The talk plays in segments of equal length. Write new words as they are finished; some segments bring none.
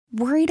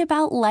Worried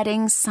about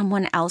letting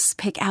someone else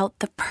pick out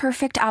the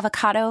perfect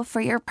avocado for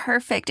your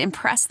perfect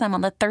impress them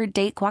on the third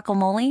date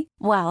guacamole?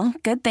 Well,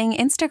 good thing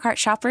Instacart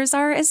shoppers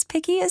are as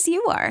picky as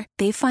you are.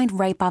 They find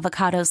ripe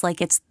avocados like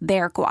it's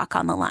their guac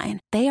on the line.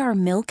 They are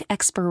milk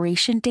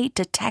expiration date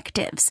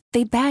detectives.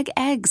 They bag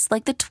eggs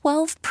like the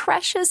 12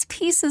 precious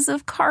pieces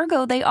of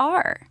cargo they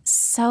are.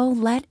 So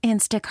let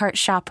Instacart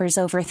shoppers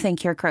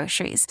overthink your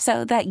groceries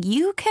so that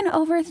you can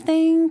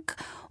overthink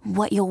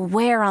what you'll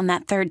wear on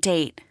that third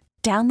date.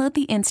 Download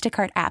the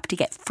Instacart app to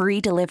get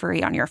free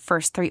delivery on your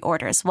first 3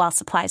 orders while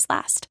supplies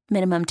last.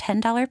 Minimum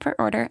 $10 per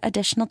order.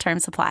 Additional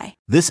terms apply.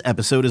 This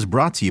episode is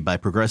brought to you by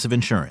Progressive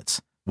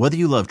Insurance. Whether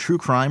you love true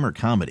crime or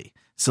comedy,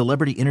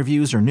 celebrity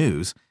interviews or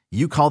news,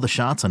 you call the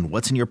shots on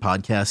what's in your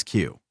podcast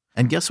queue.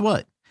 And guess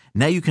what?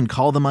 Now you can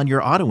call them on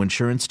your auto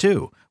insurance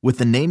too with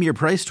the Name Your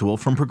Price tool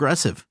from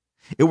Progressive.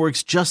 It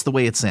works just the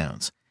way it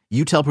sounds.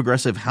 You tell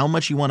Progressive how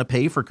much you want to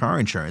pay for car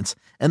insurance,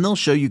 and they'll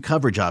show you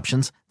coverage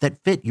options that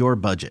fit your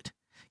budget.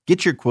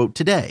 Get your quote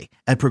today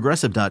at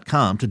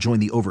Progressive.com to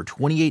join the over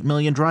 28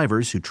 million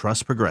drivers who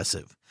trust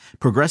Progressive.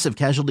 Progressive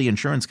Casualty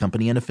Insurance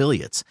Company and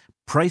Affiliates.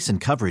 Price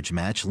and coverage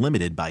match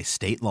limited by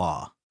state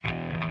law.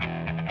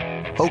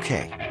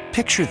 Okay,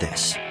 picture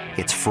this.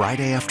 It's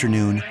Friday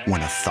afternoon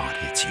when a thought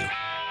hits you.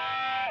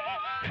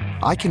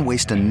 I can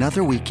waste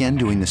another weekend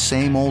doing the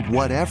same old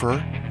whatever,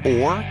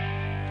 or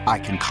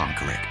I can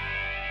conquer it.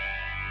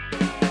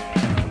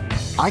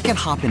 I can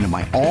hop into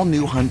my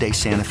all-new Hyundai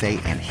Santa Fe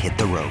and hit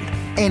the road.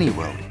 Any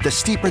road. The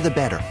steeper, the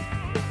better.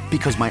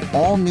 Because my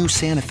all-new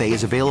Santa Fe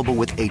is available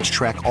with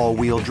H-Track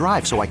all-wheel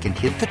drive, so I can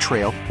hit the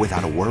trail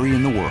without a worry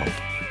in the world.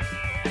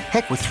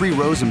 Heck, with 3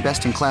 rows and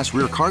best-in-class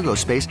rear cargo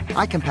space,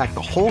 I can pack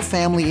the whole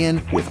family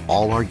in with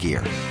all our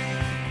gear.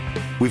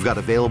 We've got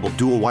available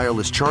dual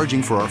wireless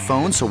charging for our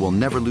phones, so we'll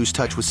never lose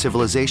touch with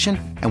civilization,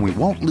 and we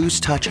won't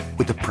lose touch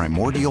with the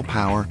primordial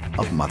power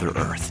of Mother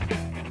Earth.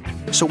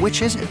 So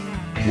which is it?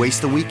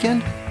 Waste the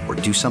weekend or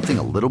do something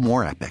a little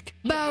more epic?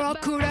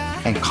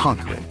 And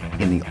conquer it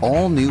in the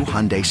all-new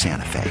Hyundai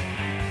Santa Fe.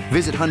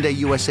 Visit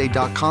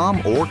HyundaiUSA.com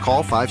or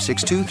call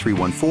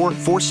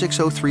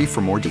 562-314-4603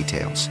 for more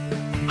details.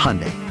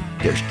 Hyundai,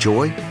 there's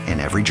joy in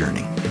every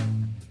journey.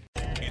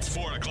 It's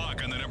 4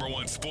 o'clock on the number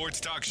one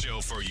sports talk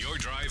show for your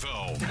drive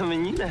home. I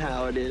mean, you know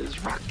how it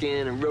is,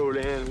 rockin' and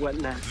rollin' and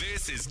whatnot.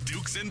 This is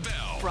Dukes and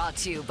Bell. Brought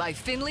to you by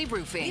Finley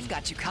Roofing. We've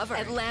got you covered.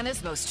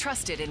 Atlanta's most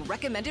trusted and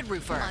recommended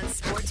roofer. On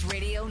Sports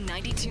Radio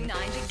 92.9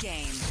 The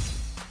Game.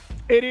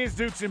 It is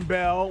Dukes and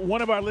Bell.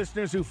 One of our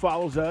listeners who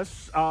follows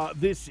us,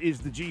 this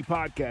is the G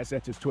Podcast.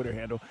 That's his Twitter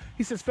handle.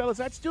 He says, fellas,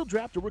 I'd still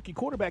draft a rookie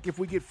quarterback if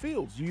we get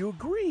Fields. Do you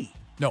agree?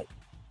 No.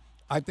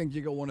 I think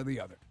you go one or the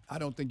other. I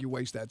don't think you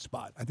waste that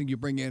spot. I think you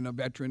bring in a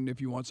veteran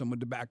if you want someone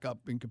to back up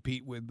and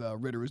compete with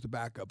Ritter as the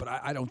backup. But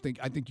I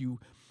think you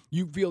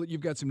feel that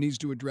you've got some needs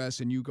to address,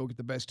 and you go get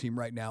the best team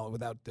right now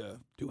without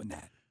doing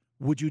that.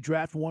 Would you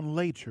draft one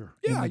later?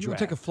 Yeah, you would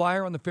take a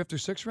flyer on the 5th or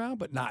 6th round,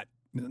 but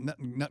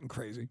nothing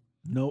crazy.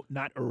 No,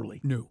 not early.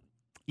 No.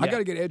 Yeah. I got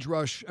to get edge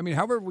rush. I mean,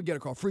 however we get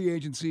a call, free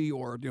agency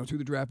or through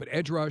the draft, but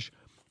edge rush.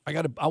 I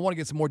want to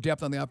get some more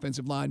depth on the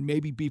offensive line,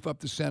 maybe beef up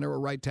the center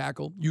or right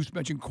tackle. You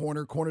mentioned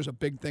corner. Corner's a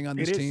big thing on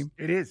this team.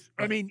 It is.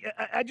 I mean,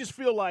 I just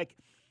feel like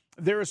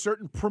there are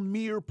certain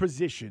premier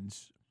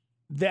positions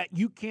that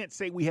you can't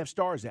say we have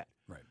stars at.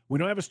 Right. We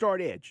don't have a star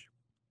at edge.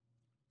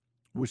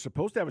 We're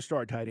supposed to have a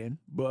star at tight end,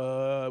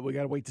 but we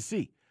got to wait to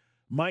see.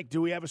 Mike,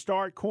 do we have a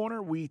star at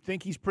corner? We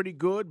think he's pretty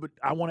good, but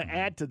I want to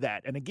add to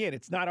that. And again,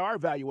 it's not our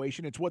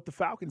evaluation. It's what the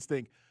Falcons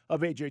think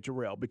of A.J.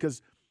 Terrell,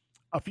 because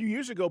a few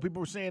years ago, people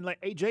were saying, like,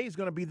 A.J. is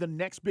going to be the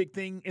next big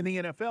thing in the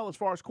NFL as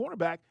far as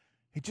cornerback.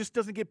 It just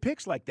doesn't get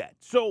picks like that.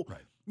 So,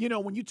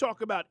 when you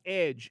talk about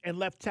edge and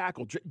left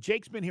tackle,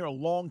 Jake's been here a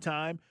long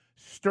time,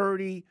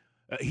 sturdy.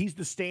 He's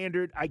the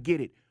standard. I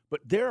get it. But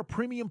there are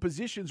premium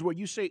positions where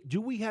you say, do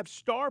we have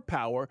star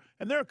power?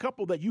 And there are a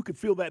couple that you could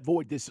fill that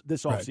void this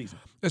offseason.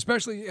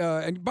 Especially,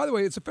 and by the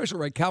way, it's official,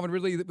 right? Calvin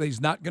Ridley,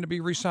 he's not going to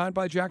be re-signed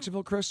by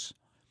Jacksonville, Chris?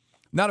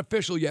 Not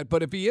official yet,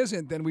 but if he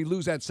isn't, then we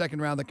lose that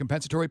second round, the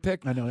compensatory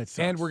pick. I know, it sucks.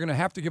 And we're going to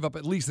have to give up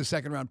at least the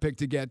second round pick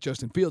to get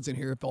Justin Fields in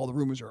here if all the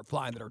rumors are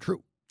flying that are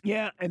true.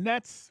 Yeah, and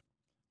this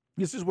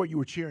is where you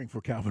were cheering for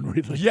Calvin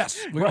Ridley. Yes,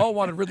 we all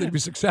wanted Ridley to be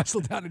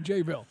successful down in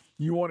Jayville.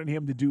 You wanted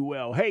him to do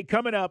well. Hey,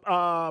 coming up,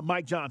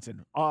 Mike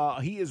Johnson.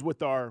 He is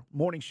with our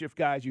morning shift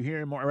guys. You hear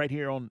him right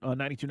here on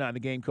 92.9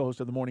 The Game, co-host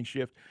of the morning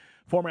shift,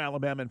 former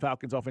Alabama and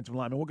Falcons offensive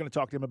lineman. We're going to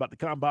talk to him about the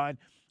combine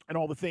and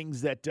all the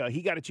things that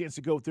he got a chance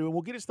to go through. And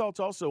we'll get his thoughts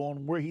also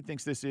on where he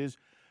thinks this is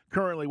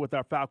currently with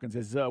our Falcons,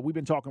 as we've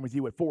been talking with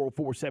you at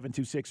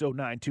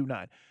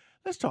 404-726-0929.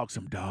 Let's talk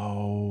some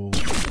Dawgs.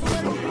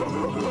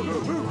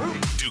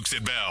 Dukes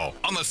and Bell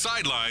on the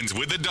sidelines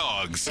with the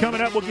Dawgs. Coming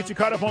up, we'll get you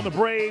caught up on the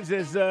Braves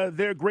as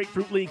their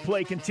Grapefruit League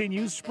play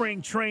continues,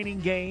 spring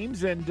training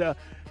games, and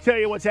tell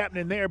you what's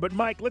happening there. But,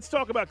 Mike, let's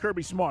talk about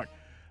Kirby Smart.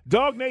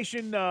 Dog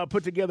Nation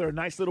put together a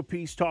nice little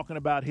piece talking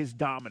about his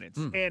dominance.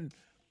 And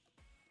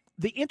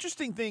the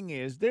interesting thing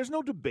is there's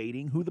no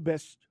debating who the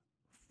best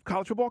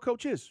college football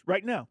coach is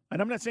right now.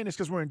 And I'm not saying this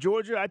because we're in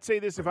Georgia. I'd say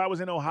this if I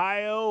was in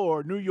Ohio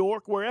or New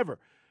York, wherever.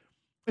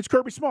 It's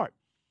Kirby Smart.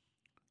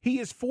 He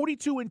is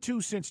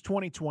 42-2 since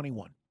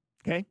 2021,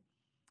 okay?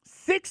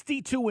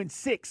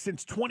 62-6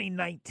 since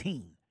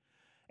 2019.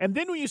 And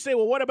then when you say,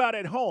 well, what about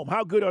at home?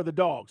 How good are the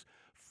Dogs?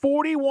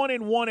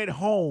 41-1 at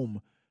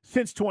home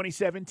since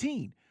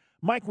 2017.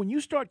 Mike, when you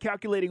start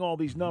calculating all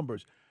these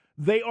numbers,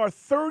 they are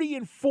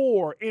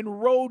 30-4 in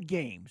road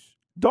games.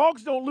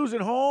 Dogs don't lose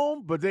at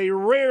home, but they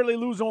rarely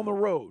lose on the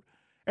road.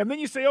 And then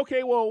you say,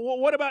 okay, well,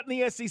 what about in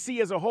the SEC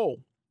as a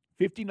whole?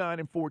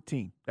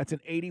 59-14. That's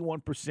an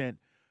 81%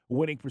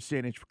 winning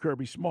percentage for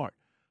Kirby Smart.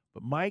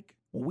 But, Mike,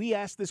 when we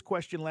asked this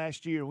question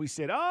last year and we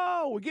said,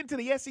 we're getting to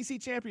the SEC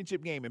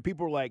championship game, and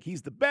people were like,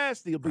 he's the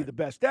best, he'll be the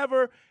best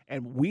ever.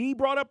 And we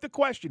brought up the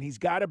question, he's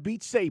got to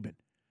beat Saban.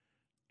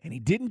 And he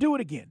didn't do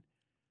it again.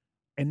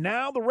 And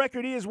now the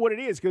record is what it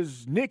is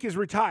because Nick is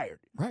retired.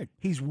 Right.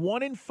 He's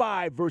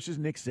 1-5 versus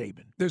Nick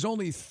Saban. There's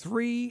only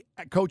 3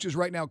 coaches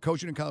right now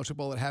coaching in college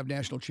football that have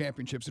national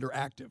championships that are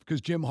active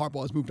because Jim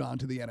Harbaugh has moved on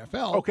to the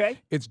NFL. Okay.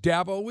 It's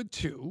Dabo with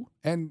 2.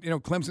 And,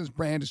 Clemson's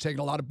brand has taken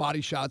a lot of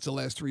body shots the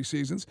last 3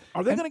 seasons.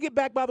 Are they going to get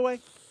back, by the way?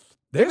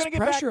 There's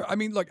pressure. I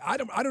mean, look, I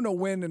don't know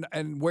when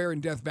and where in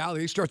Death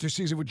Valley. They start their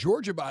season with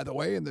Georgia, by the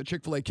way, and the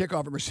Chick-fil-A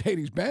kickoff at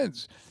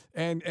Mercedes-Benz.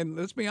 And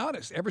let's be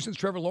honest, ever since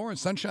Trevor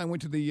Lawrence, Sunshine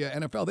went to the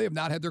NFL, they have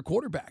not had their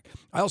quarterback.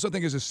 I also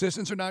think his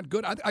assistants are not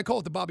good. I call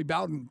it the Bobby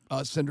Bowden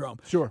syndrome.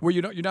 Sure. Where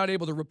you're not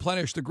able to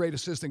replenish the great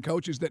assistant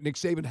coaches that Nick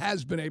Saban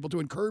has been able to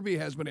and Kirby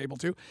has been able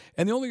to.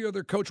 And the only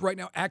other coach right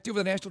now active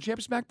with a national champion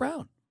is Mac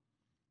Brown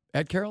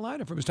at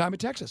Carolina from his time at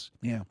Texas.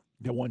 Yeah.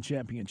 The one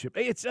championship.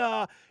 It's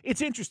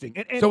interesting.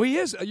 And so he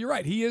is, you're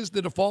right, he is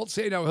the default.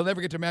 Say, he'll never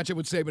get to match up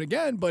with Saban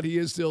again, but he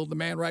is still the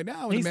man right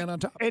now and the man on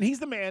top. And he's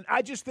the man.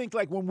 I just think,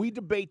 like, when we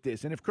debate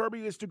this, and if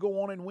Kirby is to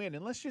go on and win,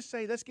 and let's just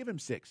say, let's give him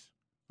 6.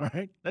 All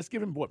right? Let's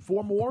give him,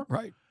 4 more?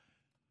 Right.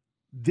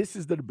 This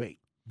is the debate.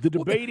 The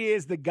debate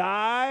is the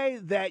guy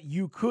that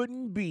you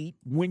couldn't beat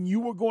when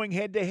you were going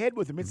head-to-head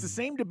with him. It's the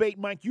same debate,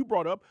 Mike, you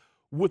brought up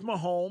with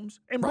Mahomes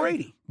and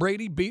Brady. Right.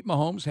 Brady beat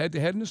Mahomes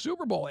head-to-head in the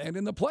Super Bowl and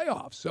in the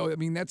playoffs. So,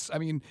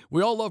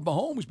 we all love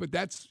Mahomes, but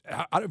that's,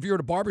 if you're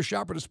at a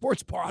barbershop or at a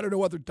sports bar, I don't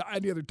know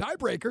any other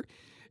tiebreaker.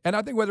 And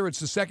I think whether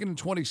it's the 2nd and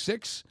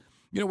 26,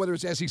 whether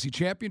it's SEC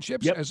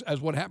championships, as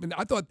what happened.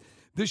 I thought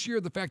this year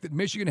the fact that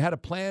Michigan had a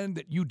plan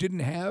that you didn't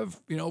have,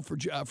 for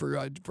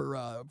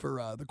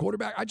the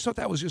quarterback, I just thought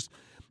that was just –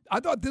 I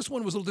thought this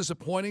one was a little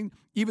disappointing,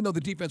 even though the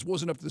defense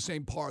wasn't up to the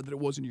same par that it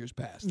was in years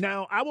past.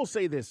 Now, I will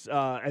say this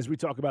as we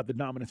talk about the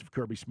dominance of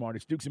Kirby Smart.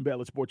 It's Dukes and Bell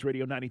at Sports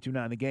Radio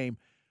 92.9 The Game.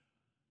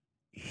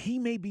 He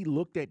may be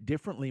looked at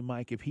differently,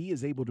 Mike, if he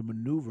is able to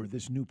maneuver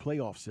this new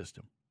playoff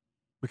system.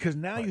 Because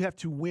now you have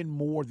to win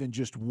more than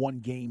just one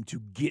game to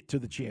get to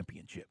the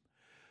championship.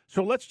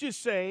 So let's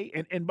just say,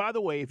 and by the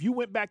way, if you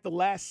went back the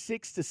last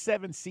 6 to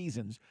 7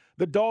 seasons,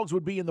 the Dogs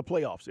would be in the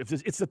playoffs. If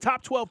it's the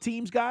top 12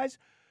 teams, guys,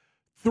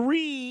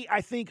 3,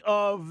 I think,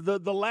 of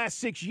the last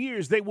 6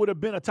 years, they would have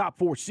been a top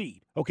 4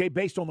 seed, okay,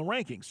 based on the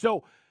rankings.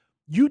 So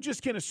you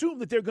just can assume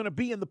that they're going to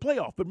be in the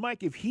playoff. But,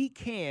 Mike, if he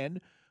can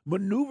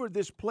maneuver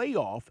this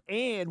playoff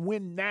and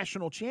win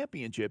national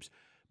championships,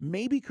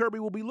 maybe Kirby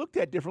will be looked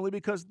at differently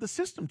because the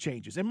system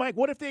changes. And, Mike,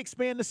 what if they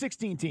expand to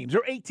 16 teams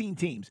or 18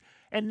 teams?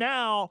 And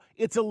now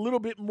it's a little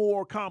bit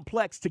more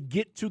complex to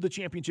get to the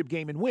championship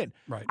game and win.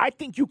 Right. I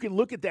think you can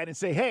look at that and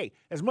say, hey,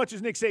 as much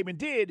as Nick Saban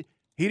did,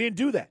 he didn't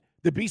do that.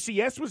 The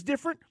BCS was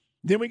different.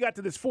 Then we got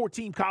to this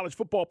 4-team college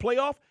football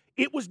playoff.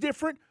 It was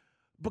different.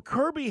 But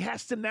Kirby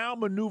has to now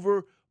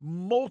maneuver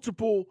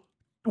multiple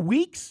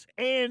weeks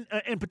and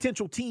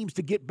potential teams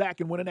to get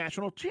back and win a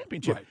national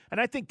championship. Right. And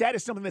I think that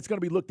is something that's going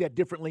to be looked at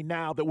differently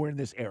now that we're in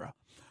this era.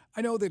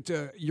 I know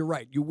that you're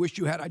right. You wish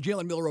you had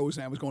Jalen Milroe was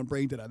going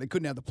brain today. They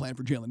couldn't have the plan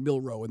for Jalen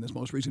Milroe in this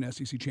most recent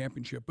SEC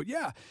championship. But,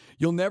 yeah,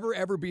 you'll never,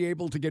 ever be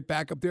able to get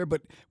back up there.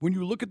 But when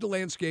you look at the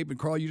landscape, and,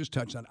 Carl, you just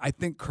touched on it, I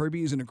think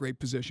Kirby is in a great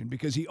position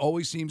because he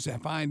always seems to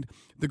find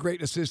the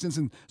great assistants.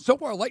 And so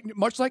far,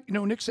 much like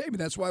Nick Saban,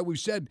 that's why we've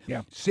said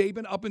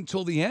Saban up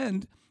until the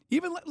end.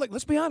 Even,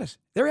 let's be honest,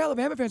 there are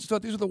Alabama fans who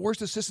thought these were the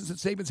worst assistants that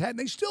Saban's had, and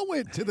they still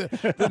went to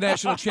the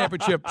national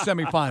championship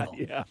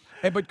semifinal.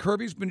 Yeah. But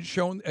Kirby's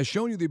has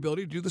shown you the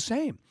ability to do the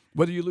same,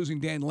 whether you're losing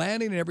Dan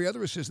Lanning and every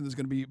other assistant that's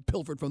going to be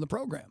pilfered from the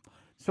program.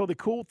 So the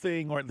cool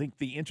thing, or I think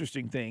the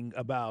interesting thing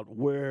about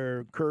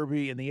where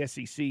Kirby and the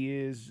SEC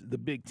is, the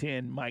Big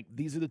Ten, Mike,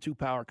 these are the 2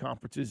 power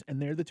conferences,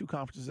 and they're the 2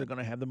 conferences that are going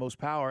to have the most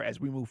power as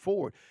we move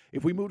forward.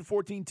 If we move to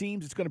 14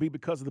 teams, it's going to be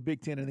because of the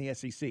Big Ten and the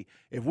SEC.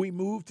 If we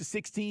move to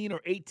 16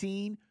 or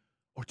 18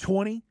 or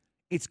 20,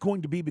 it's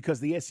going to be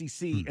because the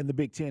SEC and the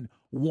Big Ten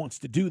wants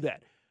to do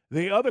that.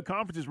 The other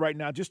conferences right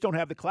now just don't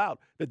have the clout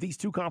that these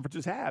 2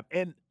 conferences have.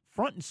 And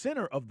front and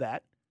center of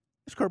that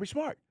is Kirby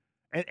Smart.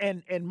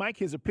 And Mike,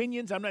 his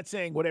opinions, I'm not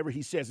saying whatever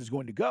he says is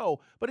going to go,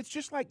 but it's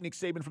just like Nick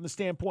Saban from the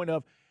standpoint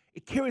of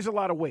it carries a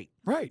lot of weight.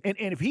 Right. And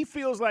if he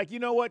feels like,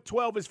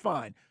 12 is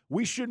fine,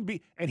 we shouldn't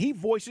be, and he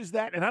voices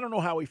that, and I don't know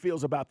how he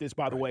feels about this,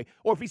 by the way,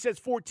 or if he says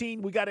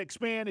 14, we got to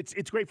expand,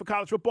 it's great for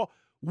college football,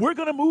 we're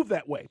going to move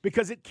that way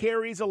because it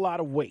carries a lot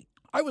of weight.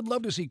 I would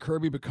love to see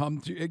Kirby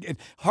become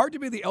hard to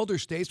be the elder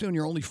statesman when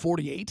you're only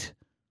 48.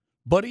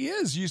 But he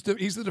is. He's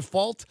the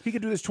default. He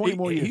could do this 20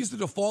 more years. He's the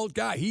default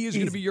guy. He is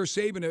going to be your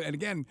Saban. And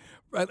again,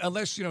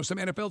 unless, some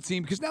NFL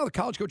team, because now the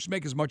college coaches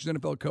make as much as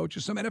NFL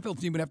coaches, some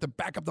NFL team would have to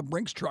back up the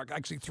Brinks truck,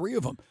 actually 3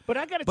 of them. But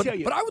I got to tell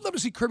you. But I would love to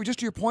see Kirby, just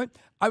to your point,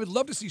 I would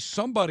love to see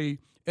somebody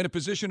in a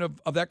position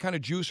of that kind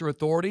of juice or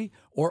authority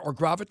or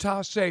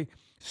gravitas say,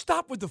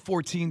 stop with the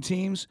 14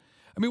 teams.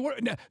 I mean,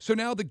 so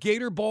now the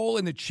Gator Bowl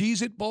and the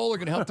Cheez-It Bowl are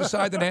going to help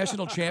decide the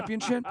national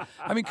championship?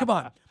 I mean, come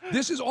on.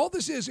 This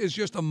is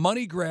just a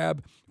money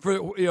grab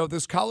for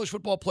this college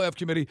football playoff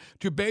committee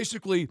to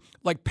basically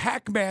like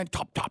Pac-Man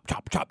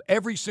top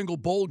every single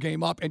bowl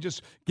game up and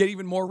just get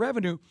even more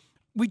revenue.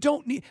 We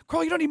don't need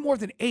Carl. You don't need more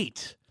than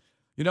 8.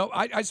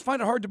 I just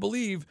find it hard to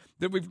believe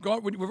that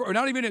we're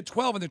not even at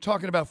 12 and they're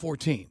talking about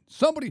 14.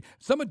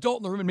 Some adult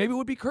in the room, and maybe it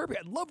would be Kirby.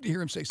 I'd love to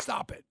hear him say,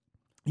 "Stop it."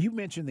 You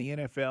mentioned the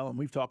NFL, and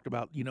we've talked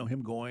about,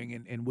 him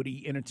going, and would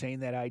he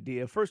entertain that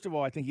idea? First of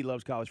all, I think he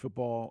loves college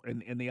football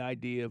and the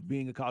idea of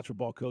being a college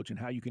football coach and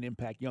how you can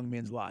impact young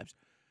men's lives.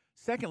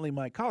 Secondly,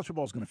 Mike, college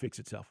football is going to fix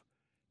itself.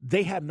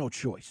 They have no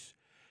choice.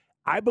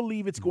 I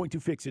believe it's going to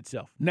fix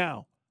itself.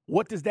 Now,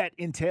 what does that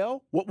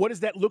entail? What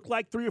does that look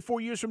like 3 or 4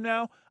 years from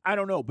now? I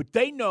don't know. But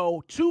they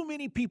know too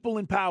many people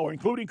in power,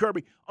 including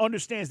Kirby,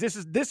 understands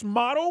this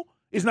model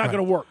is not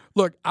going to work.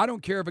 Look, I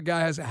don't care if a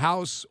guy has a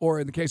house or,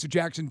 in the case of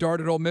Jackson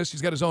Dart at Ole Miss,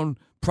 he's got his own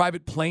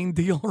private plane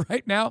deal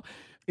right now.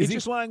 Is he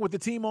flying with the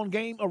team on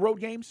road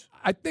games?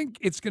 I think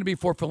it's going to be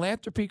for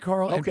philanthropy,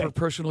 Carl, and for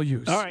personal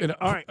use. All right,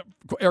 all right.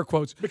 Air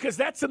quotes. Because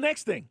that's the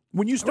next thing.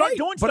 When you start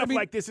doing stuff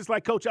like this, it's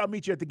like, Coach, I'll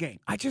meet you at the game.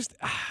 I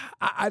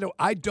don't.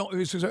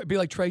 It'd be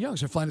like Trey Young,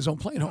 so flying his own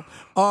plane home.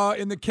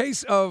 In the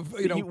case of,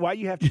 why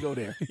you have to go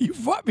there? You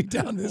brought me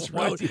down this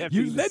road.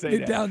 You led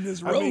me down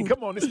this road. I mean,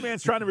 come on. This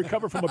man's trying to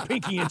recover from a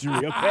pinky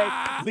injury, okay?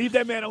 Leave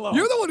that man alone.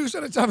 You're the one who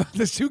started talking about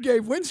this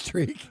 2-game win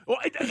streak. Well,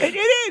 it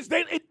is.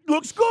 It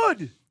looks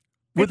good.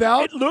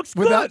 It looks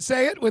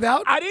good.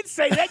 Without? I didn't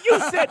say that. You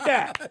said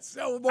that.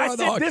 So more on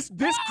the Hogs.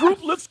 This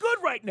group looks good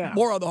right now.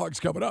 More on the Hogs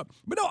coming up.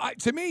 But no,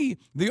 to me,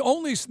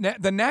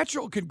 the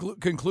natural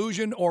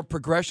conclusion or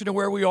progression of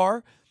where we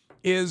are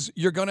is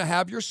you're going to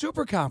have your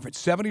super conference,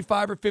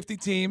 75 or 50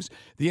 teams.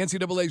 The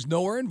NCAA's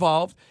nowhere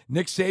involved.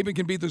 Nick Saban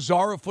can be the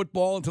czar of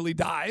football until he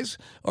dies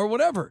or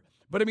whatever.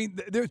 But, I mean,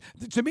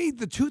 to me,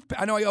 the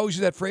toothpaste – I know I always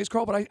use that phrase,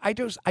 Carl, but I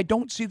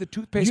don't see the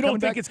toothpaste You don't coming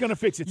think back. It's going to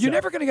fix itself? You're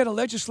never going to get a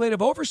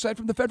legislative oversight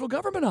from the federal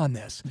government on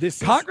this.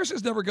 Congress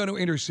is never going to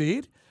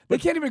intercede. They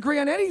can't even agree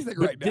on anything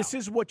right now. This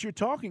is what you're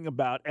talking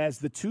about as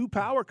the 2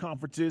 power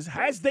conferences.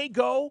 As they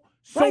go,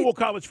 so will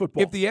college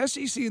football. If the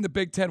SEC and the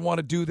Big Ten want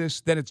to do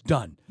this, then it's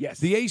done. Yes.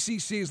 The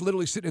ACC is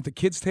literally sitting at the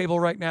kids' table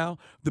right now.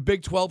 The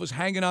Big 12 is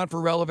hanging on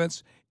for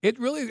relevance. It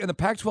really, and the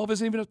Pac-12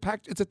 isn't even a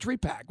pack. It's a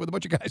 3-pack with a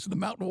bunch of guys in the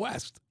Mountain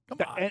West. Come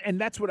on. And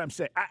that's what I'm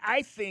saying.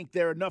 I think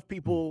there are enough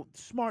people,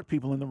 smart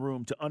people in the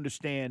room to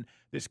understand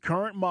this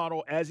current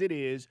model as it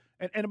is.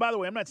 And by the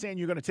way, I'm not saying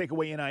you're going to take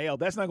away NIL.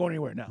 That's not going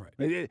anywhere now.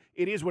 Right.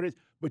 It is what it is.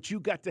 But you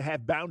got to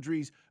have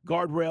boundaries,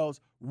 guardrails,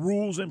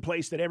 rules in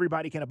place that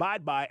everybody can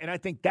abide by. And I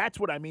think that's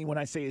what I mean when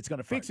I say it's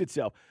going to fix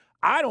itself.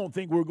 I don't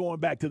think we're going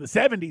back to the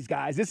 70s,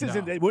 guys. This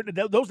isn't.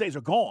 Those days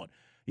are gone.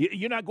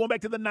 You're not going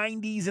back to the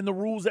 90s and the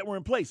rules that were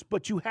in place,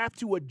 but you have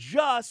to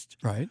adjust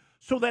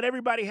so that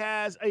everybody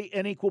has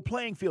an equal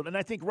playing field. And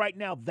I think right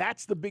now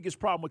that's the biggest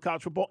problem with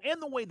college football and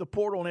the way the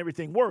portal and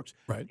everything works.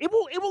 Right. It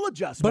will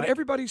adjust. But Mike.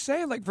 everybody's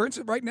saying, like, for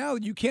instance, right now,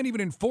 you can't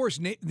even enforce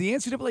the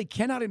NCAA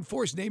cannot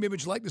enforce name,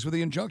 image, likeness with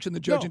the injunction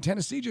the judge in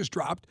Tennessee just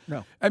dropped.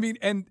 No. I mean,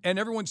 and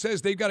everyone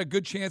says they've got a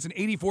good chance, an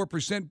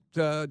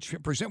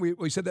 84%,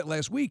 we said that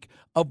last week,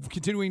 of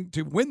continuing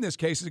to win this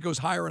case as it goes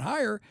higher and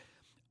higher.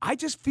 I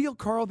just feel,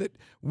 Carl, that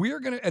we're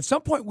going to, at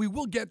some point, we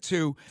will get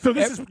to. So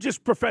this is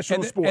just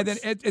professional sports. And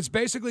then it's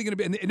basically going to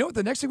be, and you know what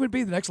the next thing would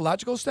be? The next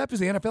logical step is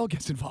the NFL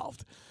gets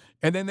involved.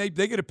 And then they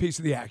get a piece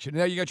of the action.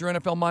 Now you got your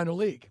NFL minor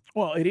league.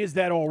 Well, it is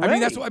that already. I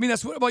mean,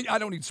 that's what. Well, I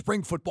don't need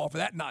spring football for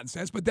that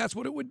nonsense, but that's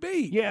what it would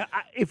be. Yeah,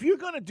 if you're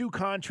going to do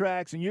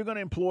contracts and you're going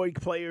to employ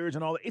players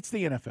and all that, it's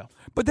the NFL.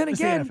 But then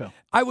again, the NFL.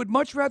 I would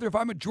much rather, if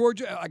I'm a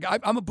Georgia,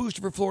 I'm a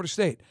booster for Florida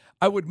State.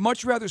 I would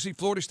much rather see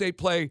Florida State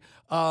play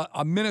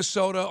a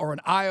Minnesota or an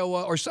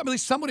Iowa or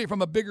somebody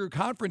from a bigger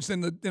conference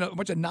than a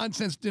bunch of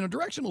nonsense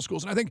directional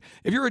schools. And I think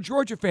if you're a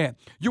Georgia fan,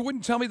 you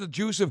wouldn't tell me the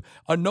juice of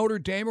a Notre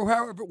Dame or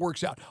however it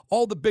works out.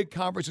 All the big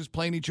conferences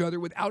playing each other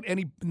without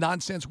any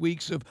nonsense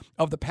weeks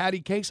of the Patty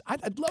case.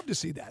 I'd love to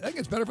see that. I think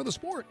it's better for the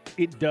sport.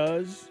 It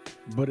does,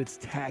 but it's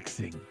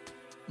taxing.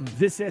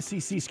 This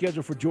SEC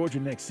schedule for Georgia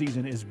next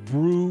season is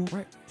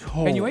brutal.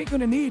 And you ain't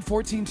going to need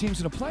 14 teams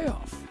in a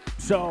playoff.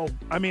 So,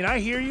 I mean, I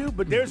hear you,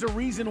 but there's a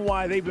reason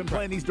why they've been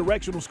playing these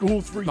directional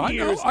schools for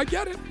years. I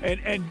get it.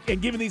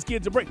 And giving these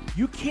kids a break.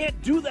 You can't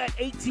do that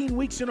 18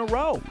 weeks in a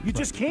row. You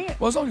just can't.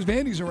 Well, as long as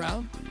Vandy's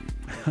around.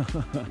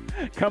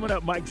 Coming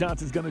up, Mike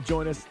Johnson's going to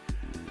join us.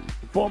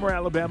 Former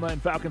Alabama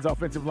and Falcons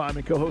offensive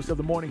lineman, co-host of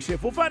The Morning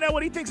Shift. We'll find out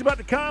what he thinks about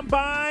the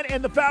Combine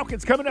and the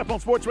Falcons coming up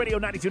on Sports Radio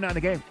 92.9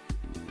 The Game.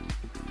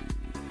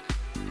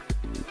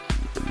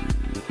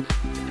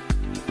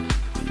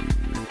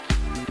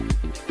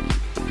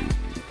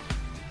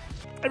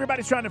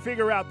 everybody's trying to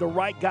figure out the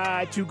right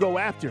guy to go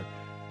after.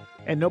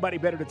 And nobody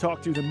better to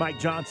talk to than Mike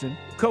Johnson,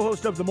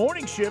 co-host of The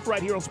Morning Shift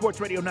right here on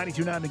Sports Radio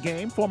 92.9 The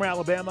Game, former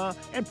Alabama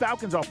and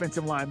Falcons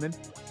offensive lineman.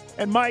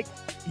 And, Mike,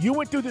 you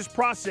went through this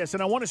process,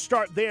 and I want to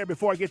start there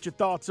before I get your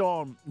thoughts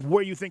on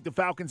where you think the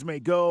Falcons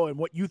may go and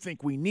what you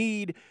think we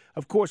need.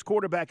 Of course,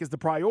 quarterback is the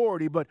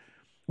priority, but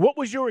what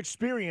was your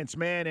experience,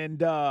 man?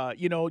 And,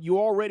 you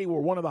already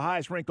were one of the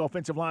highest-ranked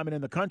offensive linemen in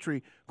the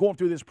country going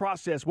through this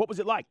process. What was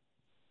it like?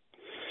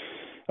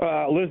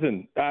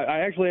 Listen, I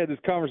actually had this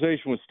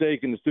conversation with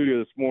Steak in the studio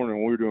this morning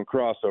when we were doing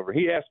crossover.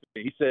 He asked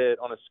me, he said,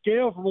 on a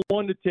scale from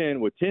 1 to 10,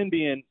 with 10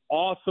 being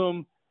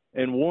awesome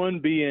and 1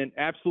 being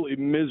absolutely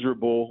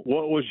miserable,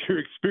 what was your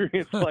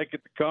experience like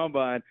at the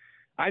Combine?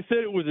 I said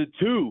it was a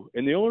 2,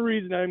 and the only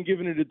reason I'm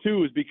giving it a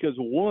 2 is because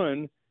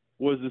 1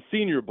 was the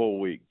Senior Bowl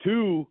week,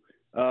 2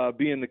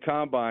 being the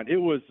Combine. It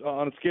was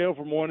on a scale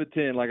from 1 to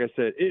 10, like I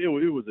said, it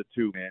was a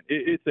 2, man.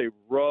 It's a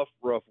rough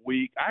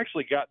week. I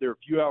actually got there a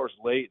few hours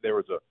late. There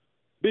was a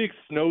big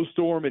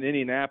snowstorm in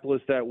Indianapolis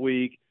that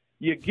week.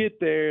 You get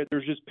there,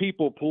 there's just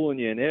people pulling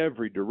you in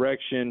every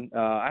direction.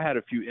 I had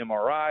a few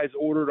MRIs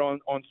ordered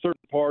on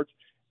certain parts.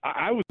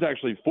 I was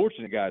actually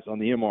fortunate, guys, on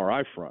the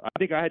MRI front. I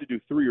think I had to do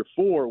 3 or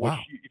 4, which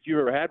if you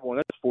ever had one,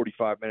 that's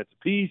 45 minutes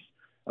apiece.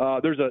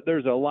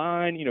 There's a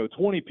line,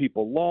 20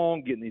 people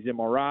long getting these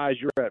MRIs.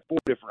 You're at 4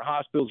 different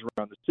hospitals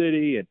around the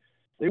city, and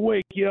they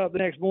wake you up the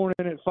next morning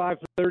at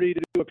 5:30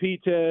 to do a P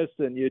test,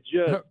 and it's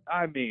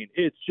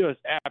just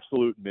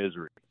absolute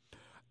misery.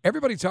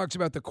 Everybody talks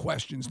about the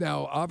questions.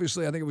 Now,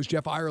 obviously, I think it was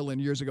Jeff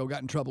Ireland years ago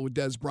got in trouble with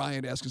Des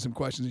Bryant asking some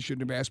questions he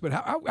shouldn't have asked. But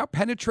how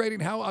penetrating,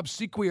 how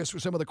obsequious were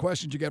some of the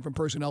questions you get from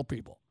personnel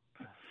people?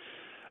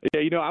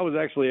 Yeah, I was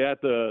actually at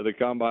the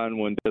Combine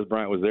when Des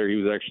Bryant was there. He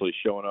was actually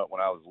showing up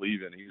when I was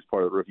leaving. He was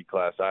part of the rookie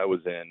class I was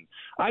in.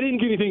 I didn't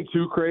get anything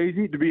too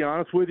crazy, to be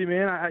honest with you,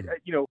 man.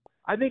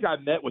 I think I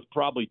met with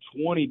probably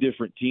 20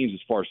 different teams as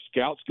far as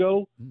scouts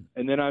go,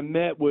 and then I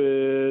met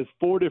with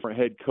 4 different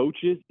head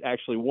coaches,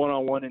 actually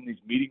one-on-one in these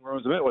meeting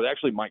rooms. I met with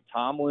actually Mike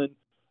Tomlin,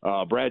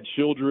 Brad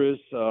Childress,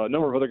 a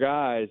number of other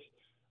guys.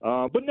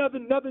 But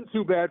nothing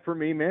too bad for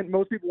me, man.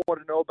 Most people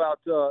want to know about,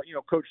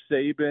 Coach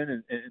Saban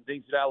and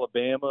things at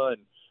Alabama.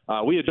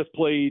 And we had just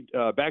played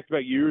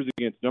back-to-back years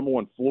against number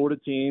 1 Florida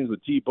teams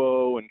with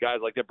Tebow and guys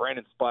like that,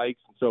 Brandon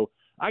Spikes. And so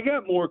I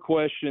got more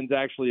questions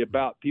actually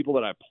about people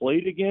that I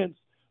played against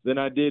than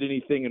I did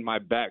anything in my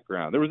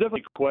background. There was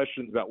definitely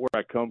questions about where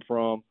I come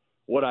from,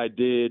 what I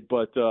did.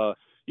 But,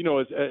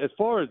 as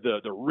far as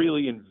the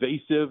really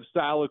invasive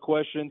style of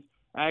questions,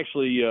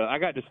 actually, I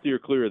got to steer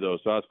clear of those,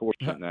 so I was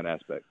fortunate in that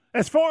aspect.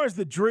 As far as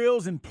the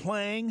drills and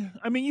playing,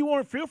 you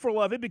weren't fearful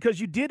of it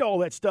because you did all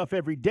that stuff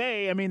every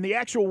day. The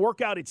actual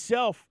workout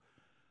itself,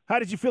 how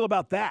did you feel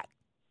about that?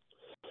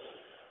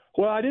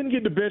 Well, I didn't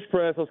get to bench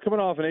press. I was coming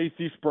off an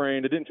AC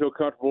sprain. I didn't feel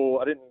comfortable.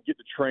 I didn't get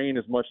to train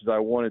as much as I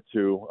wanted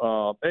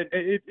to.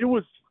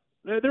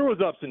 There was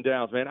ups and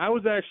downs, man. I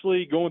was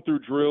actually going through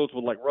drills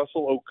with like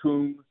Russell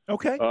Okung.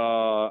 Okay.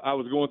 I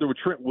was going through with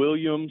Trent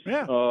Williams.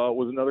 Yeah.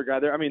 Was another guy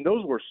there.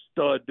 Those were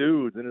stud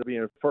dudes, ended up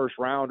being first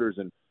rounders.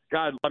 And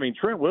God,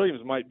 Trent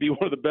Williams might be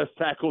one of the best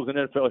tackles in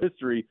NFL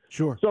history.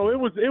 Sure. So it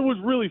was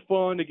really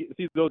fun to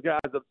see those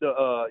guys.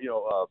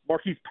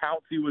 Marquise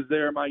Pouncey was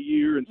there my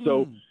year, and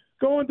so.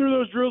 Going through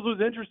those drills was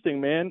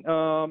interesting, man.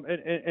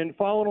 And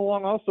following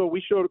along also,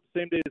 we showed up the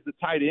same day as the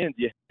tight ends.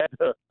 You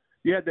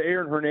had the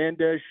Aaron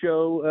Hernandez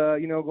show,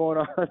 going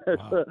on.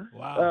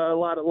 Wow.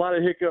 A lot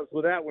of hiccups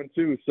with that one,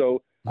 too.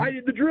 So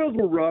the drills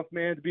were rough,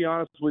 man, to be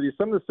honest with you.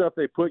 Some of the stuff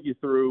they put you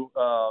through,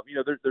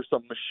 there's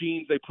some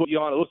machines they put you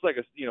on. It looks like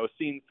a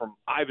scene from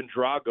Ivan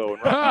Drago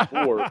and Rocky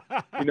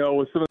IV,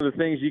 with some of the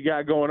things you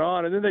got going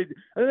on. And then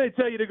they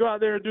tell you to go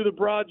out there and do the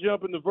broad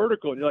jump and the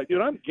vertical. And you're like,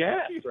 dude, I'm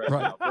gassed right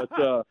now.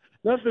 But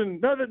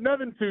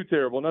nothing too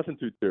terrible. Nothing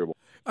too terrible.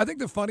 I think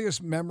the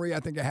funniest memory I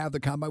have the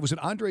Combine was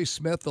Andre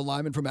Smith, the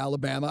lineman from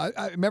Alabama.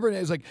 I remember it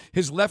was like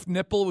his left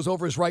nipple was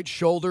over his right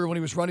shoulder when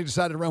he was running. He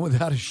decided to run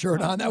without his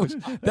shirt on.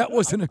 That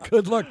wasn't a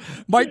good look.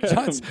 Mike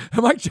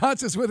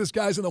Johnson's with us,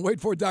 guys, on the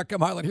waitfor.com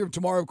highlight here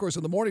tomorrow, of course,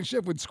 on the morning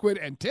shift with Squid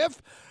and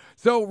Tiff.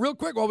 So real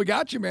quick, while we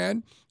got you,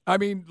 man,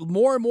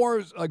 more and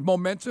more like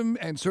momentum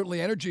and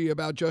certainly energy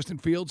about Justin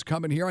Fields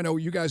coming here. I know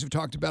you guys have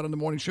talked about it on the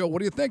morning show. What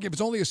do you think? If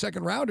it's only a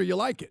second rounder, you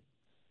like it?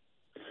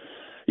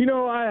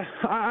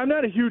 I'm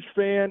not a huge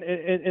fan,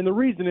 and the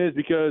reason is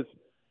because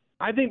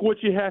I think what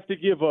you have to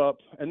give up,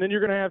 and then you're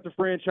going to have to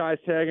franchise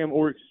tag him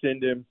or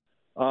extend him.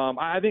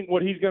 I think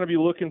what he's going to be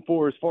looking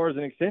for as far as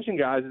an extension,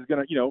 guys, is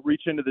going to,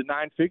 reach into the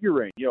 9-figure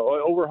range.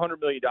 Over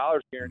 $100 million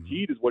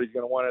guaranteed is what he's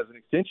going to want as an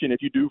extension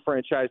if you do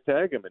franchise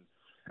tag him. And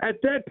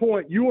at that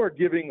point, you are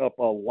giving up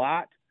a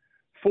lot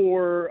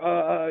for,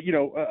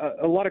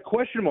 a lot of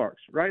question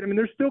marks, right?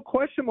 There's still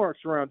question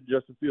marks around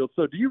Justin Fields.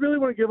 So do you really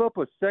want to give up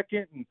a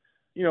second and,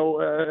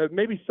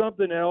 maybe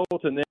something else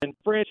and then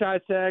franchise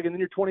tag and then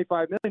you're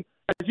 $25 million?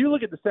 As you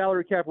look at the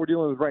salary cap we're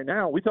dealing with right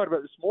now, we talked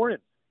about this morning,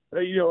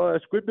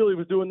 Squidbilly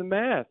was doing the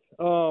math.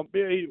 You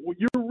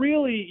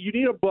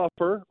need a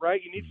buffer,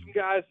 right? You need some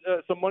guys,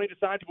 some money to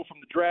sign people from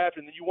the draft,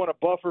 and then you want a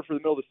buffer for the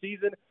middle of the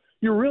season.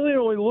 You're really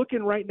only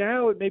looking right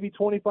now at maybe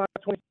 $25,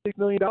 $26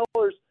 million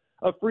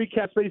of free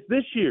cap space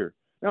this year.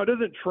 Now, it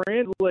doesn't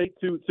translate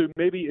to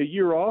maybe a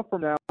year off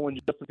from now when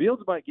Justin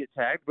Fields might get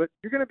tagged, but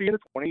you're going to be in the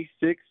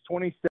 26,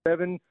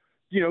 27,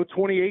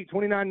 28,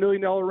 $29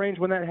 million range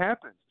when that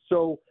happens.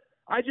 So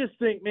I just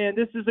think, man,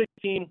 this is a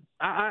team.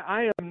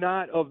 I am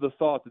not of the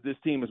thought that this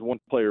team is one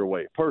player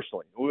away,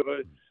 personally.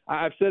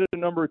 I've said it a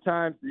number of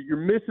times. You're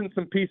missing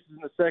some pieces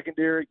in the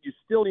secondary. You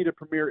still need a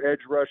premier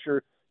edge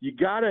rusher. You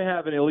got to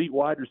have an elite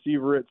wide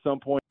receiver at some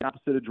point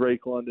opposite of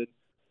Drake London.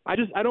 I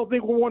don't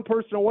think we're one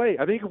person away.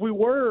 I think if we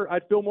were,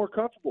 I'd feel more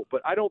comfortable,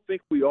 but I don't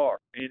think we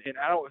are. And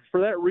I don't. For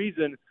that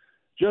reason,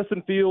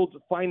 Justin Fields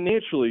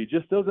financially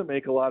just doesn't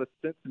make a lot of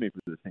sense to me for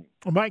this team.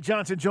 Mike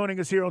Johnson joining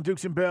us here on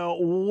Dukes and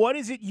Bell. What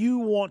is it you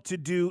want to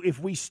do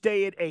if we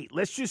stay at 8?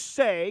 Let's just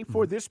say,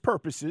 for this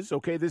purposes,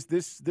 okay,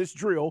 this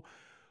drill,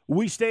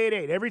 we stay at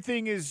 8.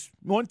 Everything is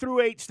 1 through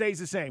 8 stays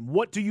the same.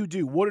 What do you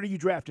do? What are you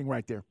drafting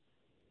right there?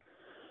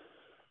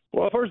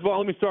 Well, first of all,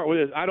 let me start with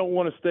this. I don't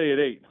want to stay at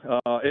 8.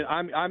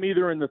 I'm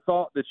either in the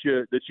thought that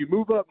you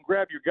move up and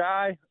grab your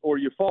guy, or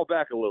you fall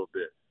back a little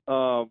bit.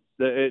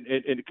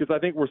 Because I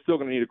think we're still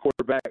going to need a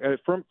quarterback.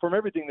 From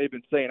everything they've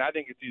been saying, I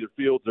think it's either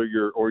Fields or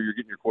you're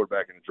getting your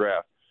quarterback in the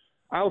draft.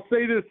 I'll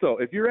say this though: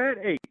 if you're at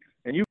 8,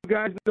 and you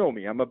guys know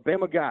me, I'm a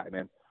Bama guy,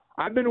 man.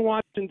 I've been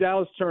watching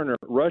Dallas Turner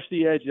rush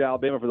the edge at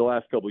Alabama for the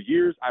last couple of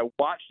years. I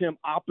watched him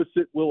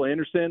opposite Will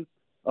Anderson,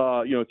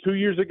 2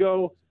 years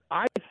ago.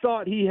 I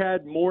thought he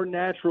had more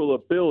natural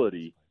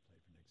ability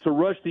to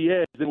rush the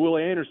edge than Will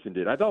Anderson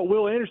did. I thought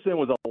Will Anderson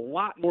was a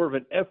lot more of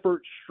an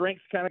effort,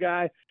 strength kind of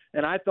guy,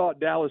 and I thought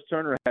Dallas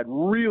Turner had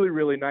really,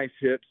 really nice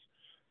hips.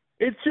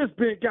 It's just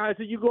been, guys,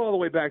 you go all the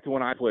way back to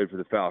when I played for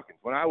the Falcons,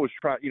 when I was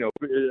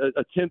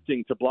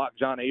attempting to block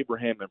John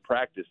Abraham in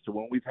practice, to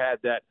when we've had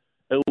that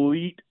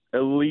elite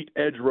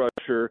edge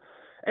rusher.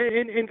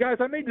 And guys,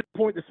 I made this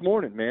point this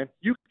morning, man.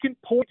 You can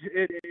point,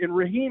 and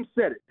Raheem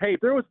said it. Hey,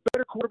 if there was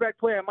better quarterback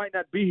play, I might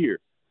not be here.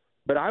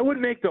 But I would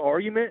make the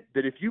argument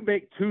that if you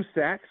make 2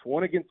 sacks,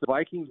 one against the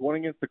Vikings, one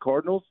against the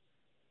Cardinals,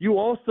 you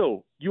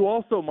also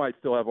might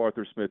still have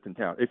Arthur Smith in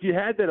town. If you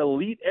had that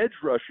elite edge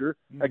rusher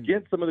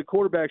against some of the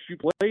quarterbacks you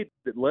played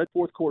that led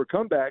fourth quarter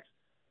comebacks,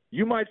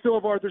 you might still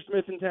have Arthur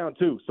Smith in town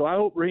too. So I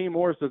hope Raheem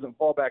Morris doesn't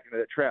fall back into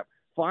that trap.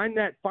 Find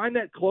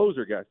that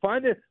closer, guys.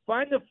 Find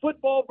the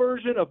football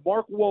version of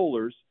Mark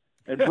Wohlers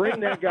and bring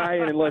that guy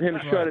in and let him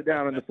shut it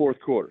down in the fourth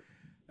quarter.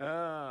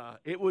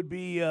 It would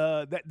be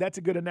that's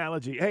a good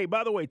analogy. Hey,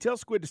 by the way, tell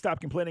Squid to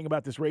stop complaining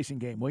about this racing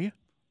game, will you?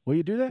 Will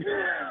you do that?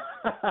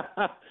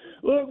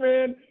 Look,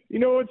 man, you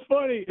know what's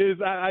funny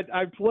is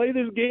I play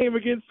this game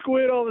against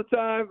Squid all the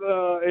time,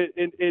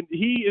 and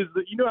he is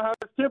you know how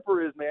his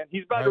temper is, man.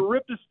 He's about to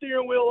rip the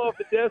steering wheel off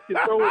the desk and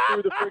throw it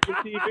through the freaking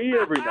TV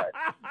every night.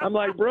 I'm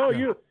like, bro,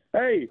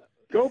 hey,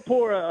 go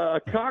pour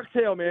a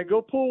cocktail, man.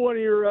 Go pull one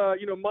of your,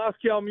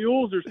 Moscow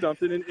mules or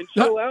something and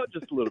chill out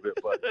just a little bit,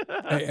 bud.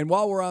 Hey, and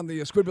while we're on the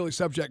Squidbilly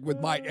subject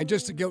with Mike, and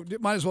just to go,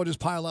 might as well just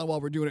pile on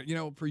while we're doing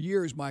it. For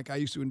years, Mike, I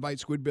used to invite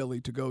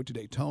Squidbilly to go to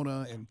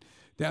Daytona and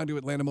down to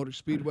Atlanta Motor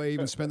Speedway,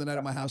 even spend the night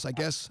at my house. I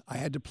guess I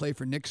had to play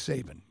for Nick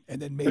Saban,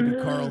 and then maybe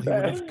Carl, he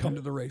would have come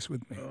to the race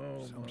with me.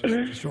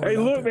 Hey,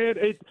 look, man,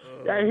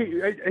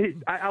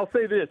 I'll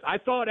say this. I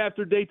thought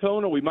after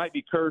Daytona we might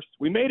be cursed.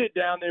 We made it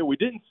down there. We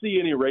didn't see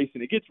any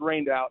racing. It gets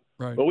rained out.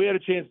 Right. But we had a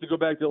chance to go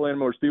back to Atlanta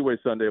Motor Speedway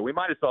Sunday. We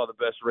might have saw the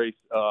best race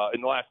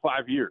in the last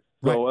 5 years.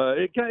 So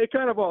it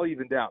kind of all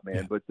evened out,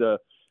 man. Yeah.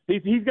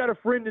 But he's got a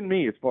friend in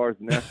me as far as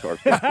the NASCAR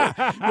stuff.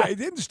 Yeah, he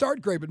didn't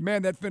start great, but,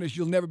 man, that finish,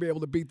 you'll never be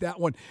able to beat that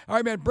one. All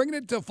right, man, bringing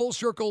it to full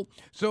circle.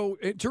 So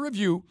to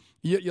review,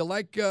 you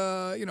like,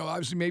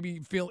 obviously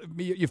maybe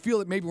you feel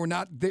that maybe we're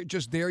not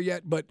just there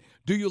yet, but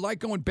do you like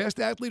going best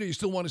athlete, or you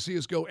still want to see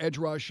us go edge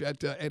rush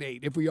at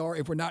 8 if we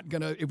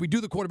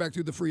do the quarterback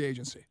through the free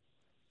agency?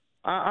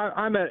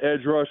 I'm at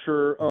edge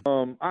rusher.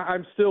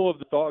 I'm still of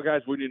the thought,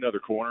 guys, we need another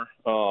corner.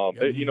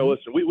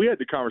 Listen, we had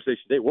the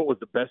conversation today. What was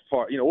the best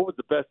part? What was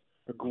the best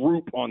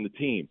group on the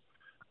team?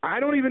 I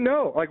don't even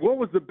know. Like, what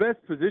was the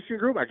best position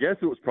group? I guess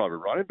it was probably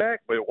running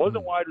back, but it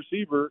wasn't wide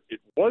receiver. It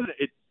wasn't.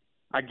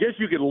 I guess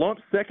you could lump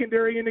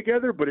secondary in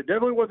together, but it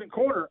definitely wasn't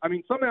corner. I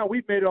mean, somehow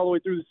we've made it all the way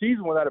through the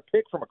season without a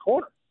pick from a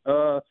corner.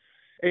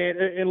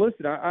 And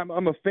listen,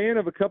 I'm a fan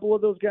of a couple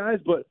of those guys,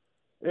 but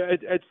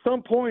at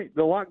some point,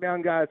 the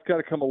lockdown guy's got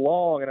to come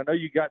along, and I know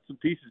you got some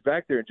pieces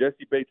back there, and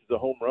Jesse Bates is a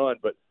home run,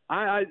 but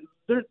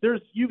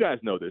there's you guys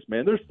know this,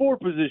 man. There's 4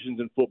 positions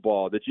in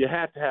football that you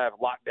have to have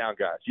lockdown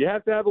guys. You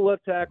have to have a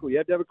left tackle, you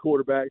have to have a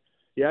quarterback,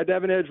 you have to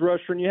have an edge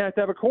rusher, and you have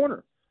to have a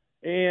corner.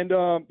 And,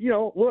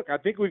 look, I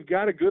think we've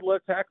got a good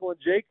left tackle in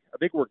Jake. I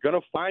think we're going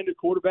to find a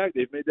quarterback.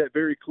 They've made that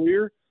very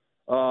clear.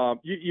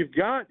 You've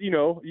got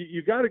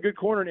a good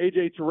corner in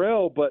A.J.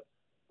 Terrell, but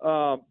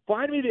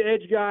find me the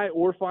edge guy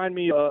or find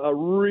me a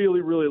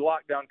really, really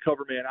lockdown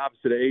cover man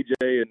opposite of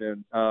AJ, and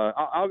then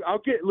I'll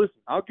get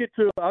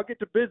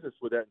to business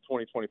with that in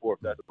 2024 if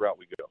that's the route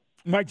we go.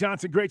 Mike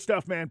Johnson, great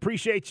stuff, man.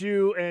 Appreciate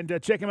you,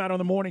 and check him out on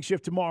the morning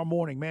shift tomorrow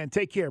morning, man.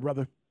 Take care,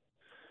 brother.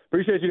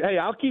 Appreciate you. Hey,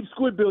 I'll keep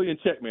Squid Billy in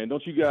check, man.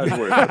 Don't you guys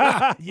worry.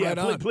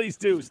 Yeah, please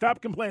do. Stop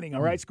complaining,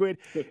 all right, Squid?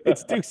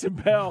 It's Dukes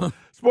and Bell.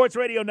 Sports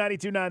Radio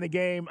 92.9 The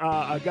Game.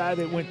 A guy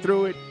that went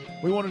through it.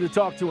 We wanted to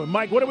talk to him.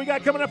 Mike, what do we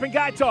got coming up in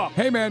Guy Talk?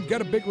 Hey, man,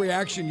 got a big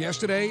reaction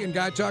yesterday in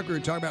Guy Talk. We were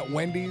talking about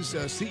Wendy's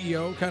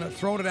CEO kind of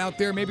throwing it out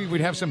there. Maybe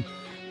we'd have some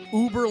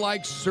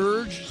Uber-like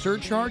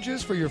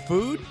surcharges for your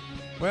food.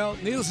 Well,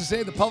 needless to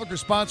say, the public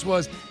response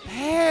was,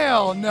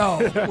 hell no.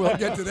 We'll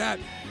get to that.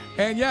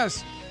 And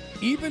yes,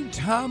 even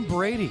Tom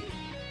Brady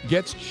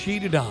gets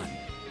cheated on.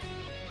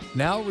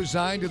 Now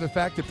resigned to the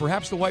fact that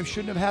perhaps the wife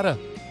shouldn't have had a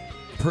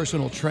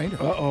personal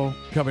trainer. Uh-oh.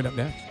 Coming up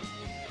next.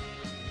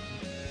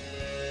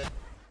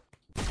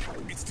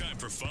 It's time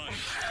for fun.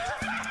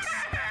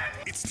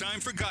 It's time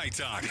for Guy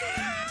Talk.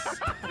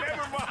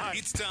 Never mind.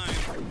 It's time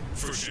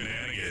for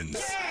shenanigans.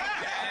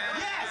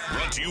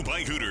 Brought to you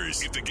by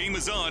Hooters. If the game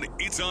is on,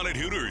 it's on at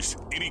Hooters.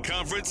 Any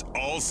conference,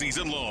 all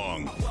season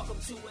long.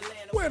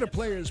 Where do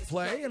players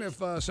play? And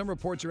if some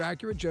reports are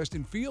accurate,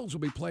 Justin Fields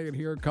will be playing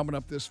here coming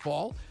up this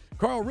fall.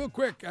 Carl, real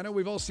quick, I know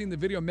we've all seen the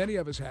video. Many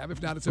of us have.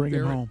 If not, it's Bring up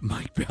there. him home.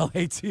 Mike Bell,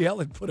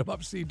 ATL, and put him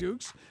up, see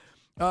Dukes.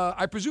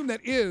 I presume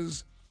that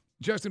is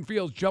Justin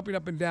Fields jumping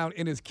up and down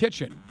in his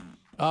kitchen.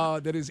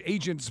 That his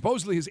agent,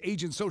 supposedly his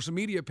agent's social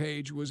media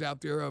page was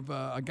out there of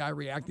a guy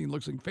reacting,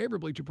 looking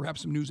favorably to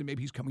perhaps some news that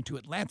maybe he's coming to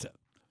Atlanta.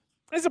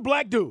 It's a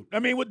black dude. I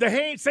mean, with the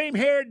same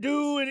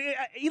hairdo, and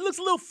he looks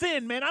a little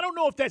thin, man. I don't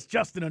know if that's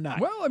Justin or not.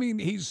 Well, I mean,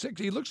 he's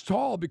 6. He looks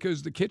tall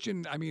because the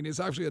kitchen, I mean, is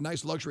actually a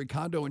nice luxury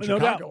condo in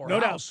Chicago or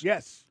house.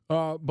 Yes.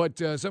 But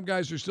some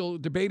guys are still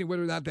debating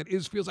whether or not that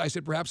is Fields. I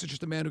said perhaps it's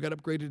just a man who got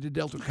upgraded to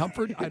Delta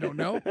Comfort. I don't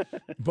know.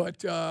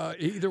 But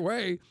either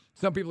way,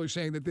 some people are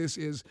saying that this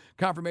is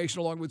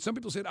confirmation, along with some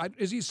people said,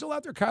 is he still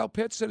out there? Kyle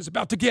Pitts said it's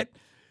about to get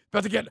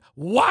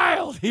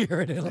wild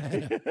here in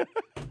Atlanta.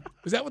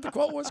 Is that what the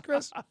quote was,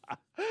 Chris?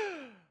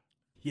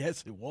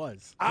 Yes, it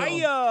was.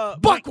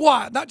 Buck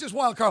wild, not just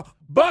wild, Carl.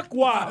 Buck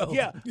wild.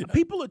 Yeah.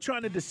 People are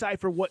trying to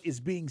decipher what is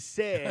being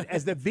said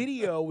as the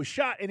video was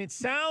shot, and it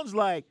sounds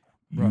like,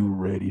 you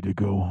ready to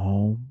go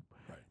home?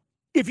 Right.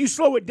 If you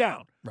slow it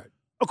down. Right.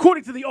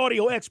 According to the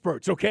audio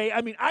experts, okay?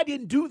 I mean, I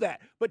didn't do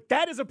that, but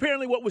that is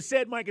apparently what was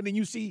said, Mike, and then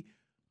you see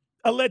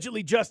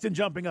allegedly Justin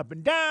jumping up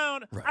and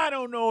down. Right. I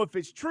don't know if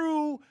it's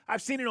true.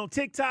 I've seen it on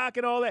TikTok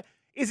and all that.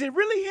 Is it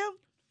really him?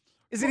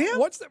 Is it him?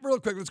 What's that? Real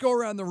quick, let's go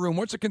around the room.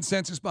 What's the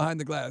consensus behind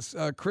the glass?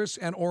 Chris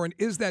and Oren,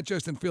 is that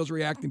Justin Fields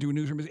reacting to a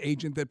news from his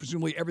agent that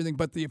presumably everything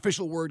but the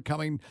official word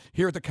coming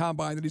here at the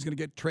Combine that he's going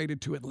to get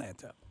traded to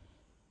Atlanta?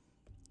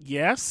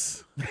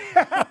 Yes.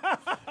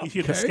 You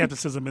hear the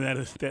skepticism in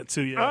that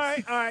too, yes.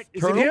 All right.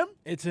 Is Colonel? it him?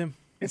 It's him.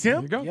 It's him?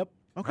 There you go. Yep.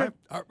 Okay.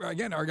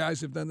 Again, our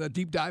guys have done the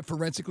deep dive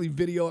forensic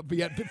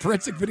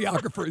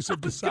videographers have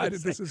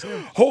decided this is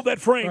him. Hold that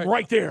frame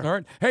right there. All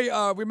right.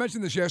 Hey, we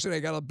mentioned this yesterday.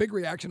 Got a big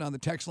reaction on the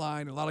text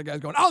line. A lot of guys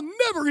going, I'll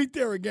never eat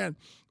there again.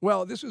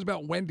 Well, this was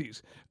about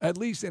Wendy's, at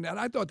least. And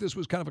I thought this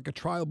was kind of like a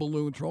trial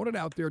balloon, throwing it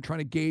out there, trying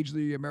to gauge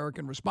the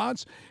American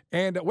response.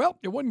 And, well,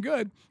 it wasn't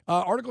good.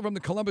 Article from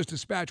the Columbus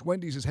Dispatch.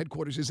 Wendy's'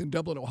 headquarters is in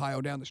Dublin,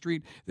 Ohio, down the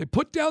street. They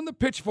put down the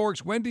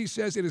pitchforks. Wendy's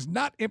says it is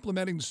not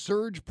implementing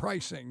surge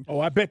pricing. Oh,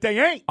 I bet they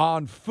ain't.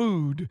 On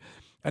food.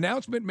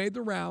 Announcement made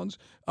the rounds.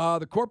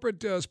 The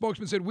corporate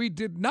spokesman said, we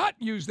did not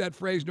use that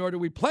phrase, nor do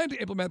we plan to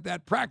implement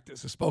that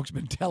practice, a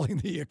spokesman telling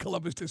the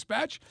Columbus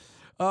Dispatch.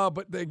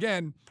 But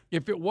again,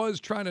 if it was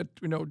trying to,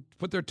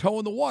 put their toe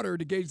in the water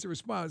to gauge the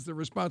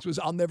response was,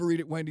 I'll never eat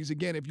at Wendy's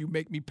again if you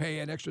make me pay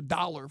an extra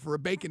 $1 for a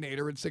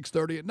Baconator at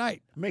 6:30 at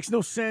night. Makes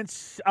no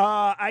sense.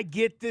 I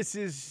get this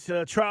is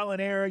trial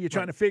and error. You're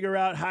trying to figure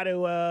out how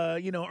to,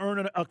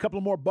 earn a couple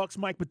more bucks,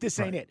 Mike, but this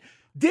ain't it.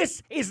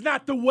 This is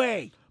not the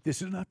way.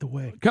 This is not the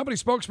way. Company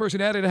spokesperson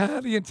added,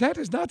 the intent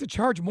is not to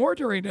charge more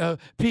during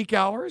peak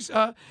hours.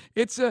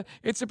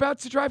 It's about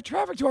to drive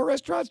traffic to our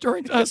restaurants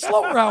during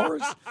slower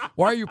hours.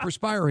 Why are you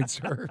perspiring,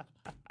 sir?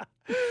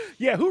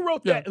 Yeah, who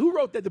wrote that? Who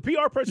wrote that? The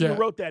PR person who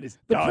wrote that is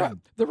done.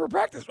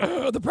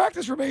 The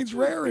practice remains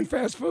rare in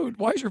fast food.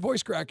 Why is your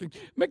voice cracking?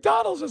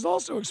 McDonald's has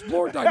also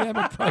explored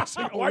dynamic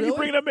pricing. Why are you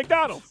bringing up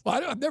McDonald's?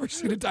 Well, I've never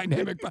seen a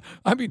dynamic.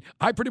 I mean,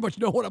 I pretty much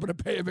know what I'm going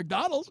to pay at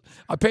McDonald's.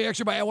 I pay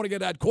extra, but I want to get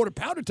that quarter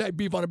pounder type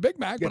beef on a Big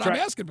Mac, but I'm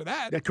asking for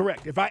that. That's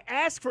correct. If I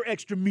ask for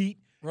extra meat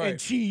and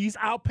cheese,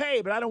 I'll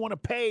pay, but I don't want to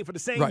pay for the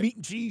same meat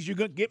and cheese you're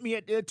going to get me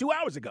at 2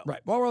 hours ago. Right.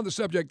 While we're on the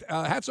subject,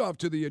 hats off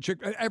to the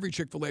every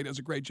Chick-fil-A does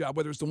a great job,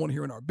 whether it's the one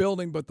here in our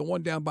building, but the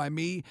one down by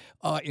me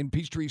in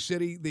Peachtree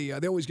City, they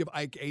always give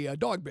Ike a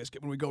dog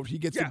biscuit when we go. You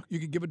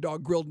can give a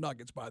dog grilled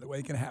nuggets, by the way.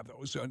 You can have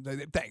those. So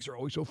thanks. They're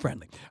always so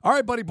friendly. All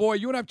right, buddy boy,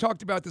 you and I have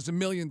talked about this a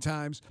million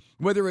times,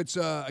 whether it's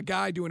a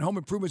guy doing home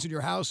improvements in your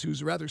house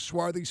who's a rather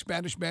swarthy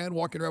Spanish man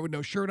walking around with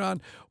no shirt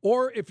on,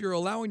 or if you're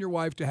allowing your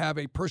wife to have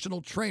a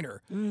personal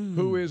trainer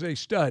who who is a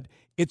stud,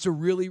 it's a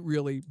really,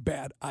 really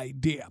bad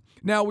idea.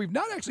 Now, we've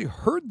not actually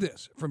heard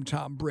this from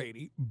Tom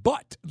Brady,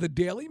 but the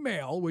Daily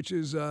Mail, which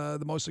is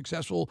the most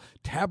successful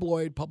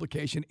tabloid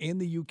publication in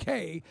the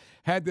UK,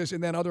 had this,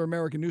 and then other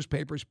American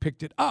newspapers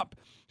picked it up.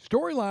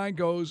 Storyline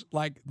goes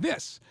like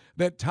this,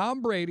 that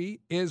Tom Brady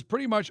is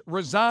pretty much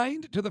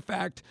resigned to the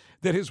fact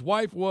that his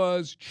wife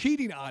was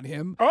cheating on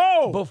him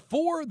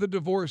before the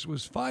divorce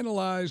was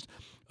finalized.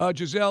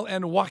 Giselle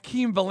and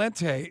Joaquim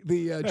Valente,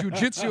 the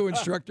jiu-jitsu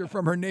instructor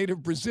from her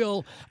native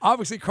Brazil.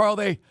 Obviously, Carl,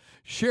 they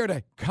shared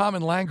a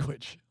common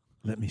language.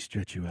 Let me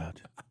stretch you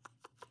out.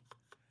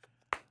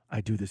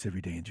 I do this every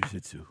day in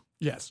jiu-jitsu.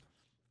 Yes.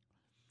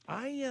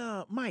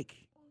 Mike,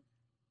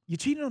 you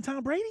cheated on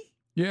Tom Brady?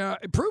 Yeah,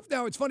 proof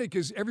now. It's funny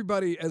because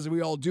everybody, as we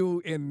all do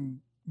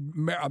in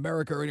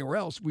America or anywhere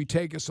else, we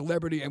take a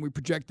celebrity and we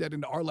project that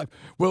into our life.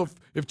 Well,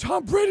 if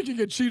Tom Brady can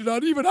get cheated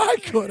on, even I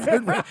could.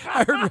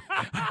 I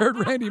heard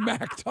Randy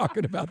Mack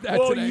talking about that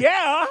today.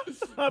 Yeah.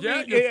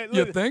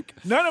 You think?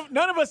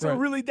 None of us are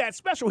really that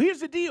special.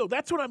 Here's the deal.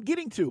 That's what I'm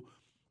getting to.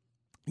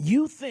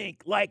 You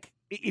think, like,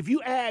 if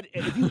you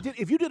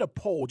did a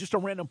poll, just a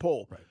random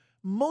poll,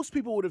 most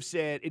people would have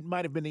said it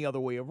might have been the other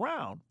way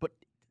around. But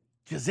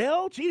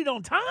Giselle cheated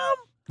on Tom?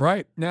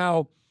 Right.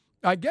 Now,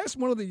 I guess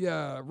one of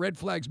the red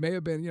flags may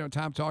have been,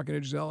 Tom talking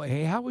to Giselle,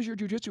 hey, how was your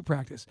jiu-jitsu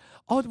practice?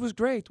 Oh, it was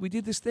great. We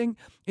did this thing.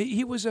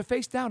 He was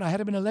face down. I had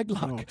him in a leg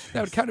lock.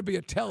 That would kind of be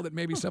a tell that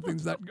maybe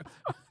something's not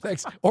 –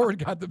 thanks. Oren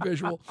got the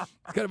visual.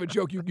 It's kind of a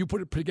joke. You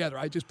put it together.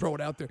 I just throw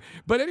it out there.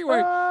 But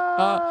anyway,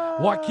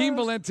 Joaquim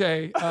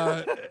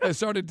Valente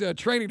started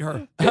training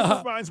her. This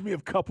reminds me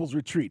of couples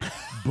retreat.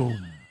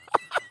 Boom.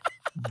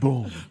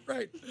 Boom.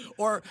 Right.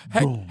 Or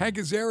Hank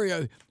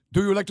Azaria,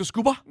 do you like to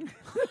scuba?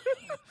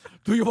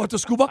 Do you want to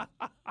scuba?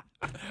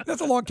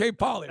 That's Along Cape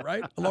Polly,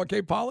 right? Along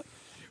Cape Polly?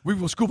 We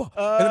will scuba.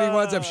 And then he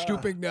winds up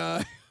stooping,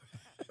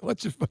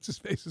 what's his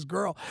face's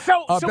girl?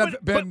 But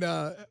let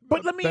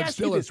me Ben ask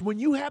Stiller. you this. When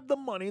you have the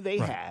money they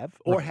have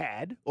or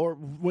had or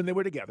when they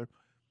were together,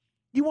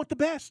 you want the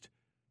best.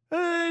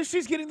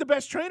 She's getting the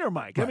best trainer,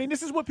 Mike. Right. I mean,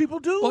 this is what people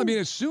do. Well, I mean,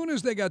 as soon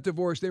as they got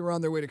divorced, they were on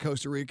their way to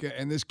Costa Rica,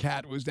 and this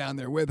cat was down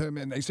there with him.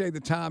 And they say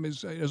that Tom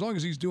is, as long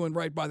as he's doing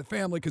right by the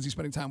family because he's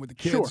spending time with the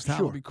kids,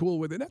 Tom will be cool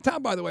with it. Now,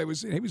 Tom, by the way,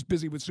 he was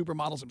busy with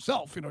supermodels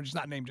himself, just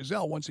not named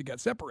Giselle once he got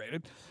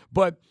separated.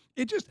 But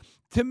it just,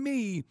 to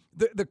me,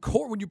 the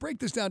core, when you break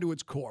this down to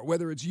its core,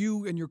 whether it's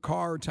you and your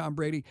car or Tom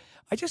Brady,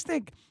 I just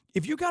think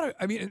if you got to,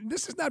 I mean,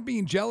 this is not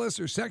being jealous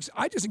or sex.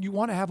 I just think you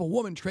want to have a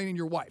woman training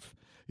your wife,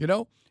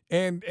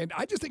 And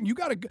I just think you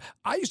got to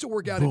 – I used to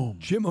work out at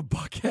Jim of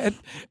Buckhead.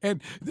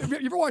 And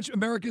you ever watch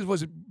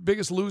America's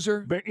Biggest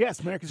Loser?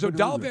 Yes, America's Biggest Loser.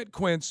 So Loser. Dalvet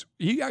Quince,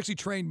 he actually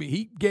trained me.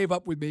 He gave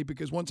up with me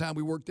because one time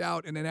we worked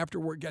out, and then after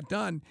work got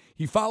done,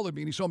 he followed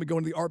me, and he saw me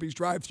going to the Arby's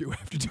drive-thru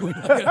after doing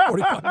like a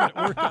 45-minute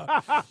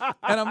workout.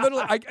 And I'm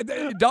literally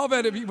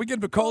Dalvet, we get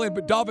him to call in,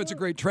 but Dalvet's a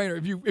great trainer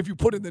if you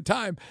put in the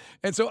time.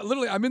 And so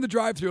literally I'm in the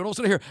drive-thru, and all of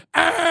a sudden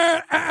I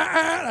hear,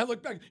 and I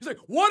look back. He's like,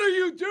 what are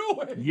you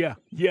doing?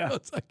 Yeah. So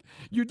it's like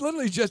you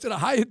literally just in a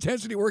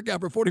high-intensity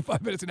workout for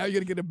 45 minutes, and now you're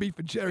going to get a beef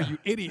and cheddar, you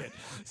idiot.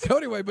 So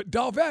anyway, but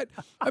Dalvet,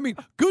 I mean,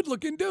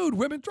 good-looking dude.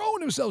 Women throwing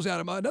themselves at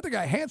him. Another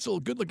guy,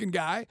 Hansel, good-looking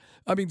guy.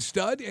 I mean,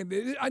 stud.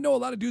 And I know a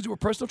lot of dudes who are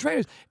personal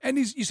trainers. And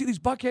you see these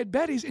Buckhead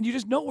Bettys, and you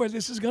just know where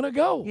this is going to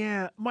go.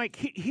 Yeah, Mike,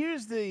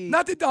 here's the...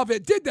 Not that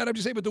Dalvet did that. I'm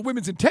just saying, but the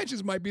women's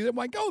intentions might be that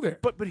might go there.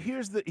 But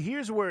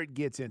here's where it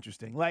gets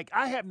interesting. Like,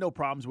 I have no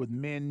problems with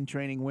men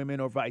training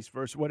women or vice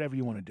versa, whatever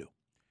you want to do.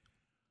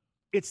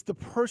 It's the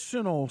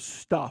personal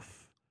stuff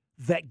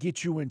that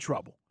gets you in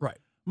trouble. Right.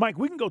 Mike,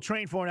 we can go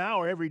train for an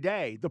hour every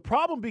day. The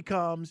problem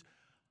becomes,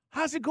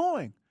 how's it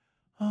going?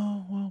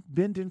 Oh, well,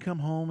 Ben didn't come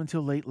home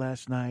until late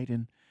last night.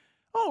 And,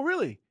 oh,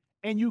 really?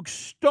 And you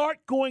start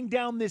going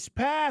down this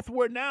path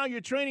where now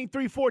you're training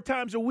 3-4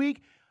 times a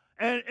week,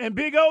 and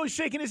Big O is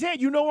shaking his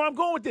head. You know where I'm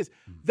going with this.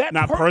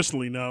 Not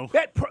personally, no.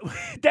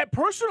 That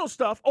personal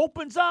stuff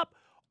opens up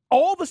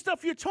all the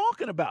stuff you're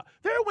talking about.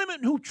 There are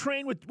women who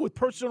train with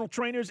personal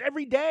trainers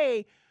every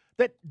day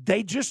that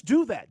they just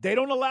do that. They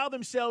don't allow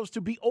themselves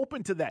to be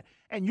open to that.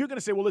 And you're going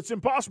to say, well, it's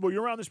impossible.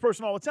 You're around this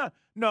person all the time.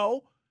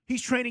 No,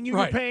 he's training you.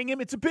 Right. You're paying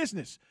him. It's a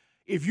business.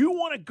 If you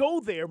want to go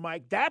there,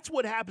 Mike, that's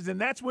what happens.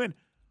 And that's when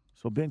 –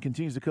 so Ben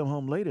continues to come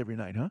home late every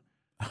night, huh?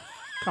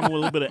 Come with a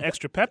little bit of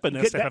extra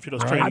peppiness after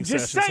those training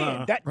sessions. I'm just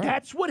saying,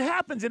 that's what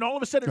happens. And all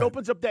of a sudden it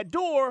opens up that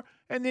door,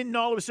 and then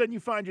all of a sudden you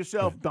find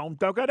yourself down.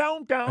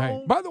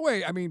 Hey, by the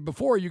way, I mean,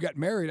 before you got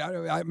married,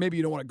 maybe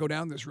you don't want to go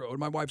down this road.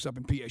 My wife's up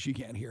in PA. She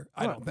can't hear.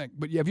 I don't think.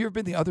 But have you ever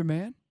been the other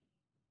man?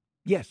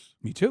 Yes.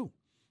 Me too.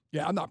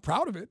 Yeah, I'm not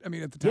proud of it. I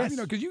mean, at the time,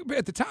 because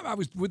at the time I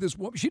was with this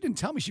woman. She didn't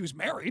tell me she was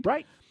married.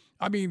 Right.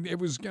 I mean, it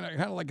was kind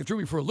of like it threw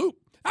me for a loop.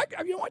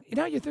 You know what?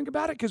 Now you think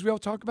about it, because we all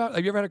talk about it.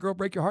 Have you ever had a girl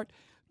break your heart?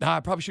 Nah, I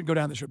probably shouldn't go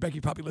down this road.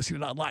 Becky probably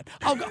listening online.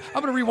 I'm going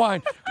to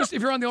rewind. Just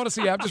if you're on the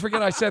Odyssey app, just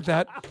forget I said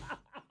that.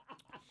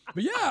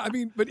 But yeah, I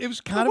mean, but it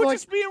was kind of we're like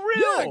just being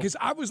real. Yeah, because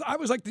I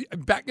was like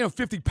back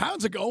 50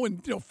 pounds ago,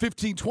 and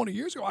 15, 20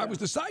 years ago, I was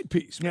the side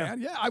piece,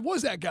 man. Yeah, I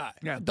was that guy.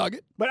 Yeah, dug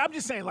it. But I'm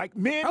just saying, like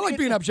men, I like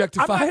being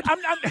objectified.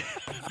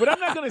 But I'm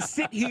not going to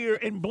sit here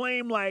and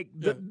blame like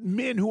the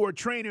men who are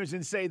trainers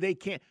and say they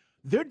can't.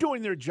 They're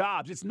doing their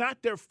jobs. It's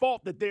not their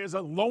fault that there's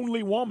a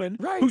lonely woman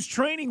who's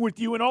training with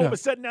you, and all of a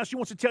sudden now she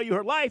wants to tell you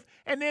her life,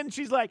 and then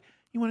she's like,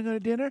 "You want to go to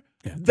dinner?"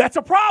 Yeah. That's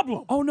a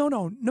problem. Oh, no,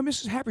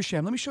 Mrs.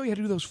 Habersham, let me show you how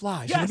to do those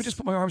flies. Yes. Let me just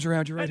put my arms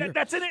around you right here.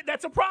 That's it.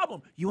 That's a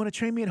problem. You want to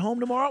train me at home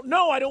tomorrow?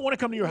 No, I don't want to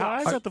come to your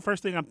house. Why is that the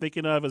first thing I'm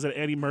thinking of is an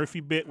Eddie Murphy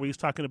bit where he's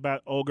talking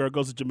about old girl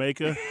goes to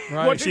Jamaica.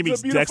 Right. She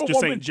meets Dexter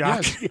St.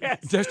 Jock.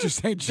 Yes. Dexter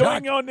St.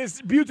 Jock. Going on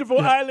this beautiful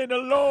island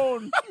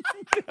alone.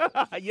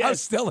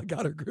 Yes. Stella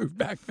got her groove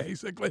back,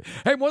 basically.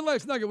 Hey, one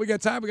last nugget. We got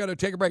time. We got to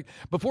take a break.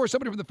 Before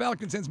somebody from the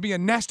Falcons sends me a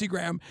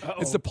nastygram,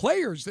 it's the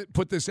players that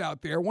put this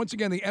out there. Once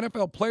again, the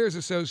NFL Players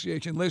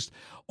Association lists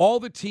all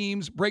the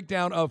teams,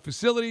 breakdown of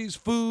facilities,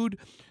 food,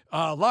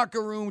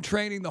 locker room,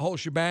 training, the whole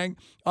shebang.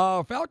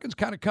 Falcons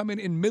kind of come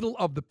in middle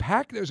of the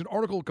pack. There's an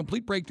article, a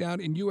complete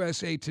breakdown in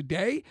USA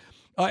Today.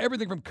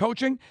 Everything from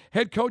coaching.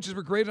 Head coaches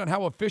were graded on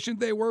how efficient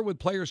they were with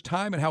players'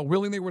 time and how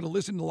willing they were to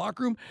listen in the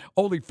locker room.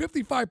 Only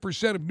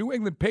 55% of New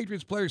England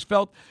Patriots players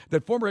felt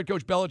that former head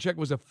coach Belichick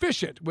was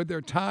efficient with their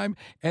time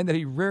and that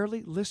he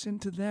rarely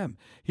listened to them.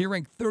 He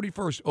ranked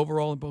 31st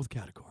overall in both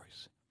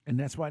categories. And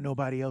that's why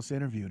nobody else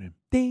interviewed him.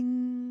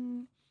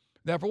 Ding.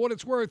 Now, for what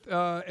it's worth,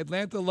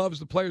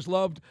 the players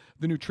loved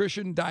the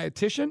nutrition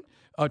dietitian.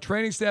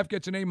 Training staff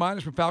gets an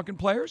A- from Falcon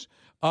players.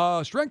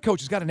 Strength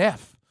coach has got an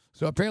F.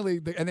 So apparently,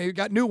 they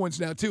got new ones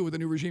now, too, with the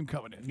new regime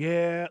coming in.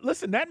 Yeah.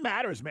 Listen, that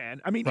matters,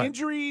 man. I mean,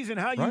 injuries and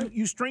how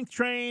you strength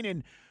train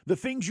and the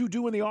things you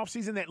do in the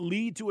offseason that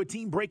lead to a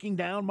team breaking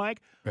down,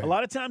 Mike, a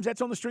lot of times that's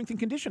on the strength and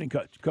conditioning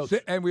coach.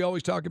 And we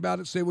always talk about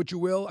it, say what you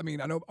will. I mean,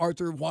 I know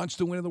Arthur wants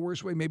to win in the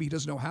worst way. Maybe he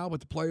doesn't know how, but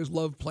the players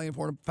love playing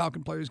for him.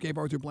 Falcon players gave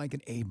Arthur Blank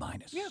an A-.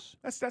 Yeah,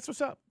 that's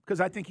what's up,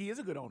 because I think he is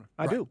a good owner.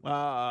 I do.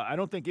 I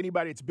don't think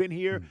anybody that's been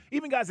here,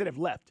 even guys that have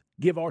left,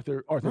 give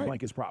Arthur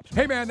Blank his props.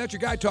 Hey, man, that's your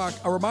guy talk.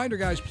 A reminder,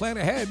 guys, plan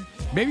ahead.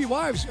 Maybe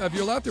wives, if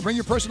you're allowed to, bring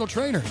your personal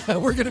trainer.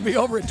 We're going to be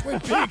over at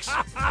Twin Peaks.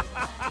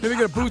 Maybe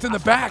get a booth in the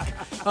back.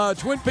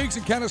 Twin Peaks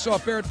and Kennesaw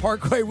Barrett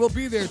Parkway. We'll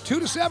be there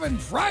 2 to 7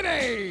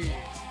 Friday.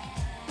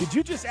 Did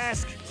you just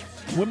ask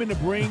women to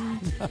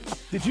bring?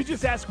 Did you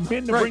just ask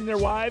men to bring their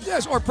wives?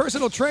 Yes, or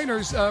personal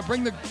trainers.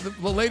 Bring the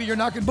lady you're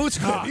knocking boots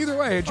with. Either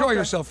way, enjoy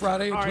yourself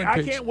Friday at Twin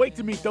Peaks. I can't wait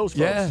to meet those folks.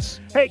 Yes.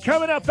 Hey,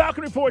 coming up,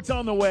 Falcon Report's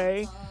on the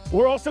way.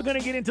 We're also going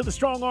to get into the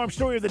strong arm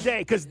story of the day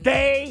because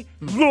they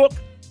look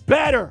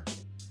better.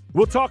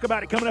 We'll talk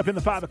about it coming up in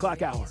the 5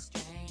 o'clock hour.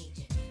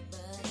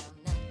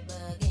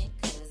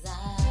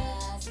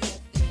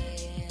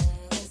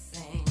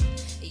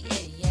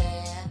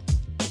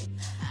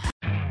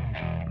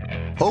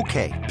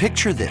 Okay,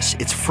 picture this.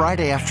 It's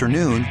Friday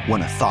afternoon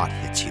when a thought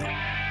hits you.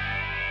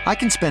 I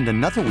can spend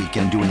another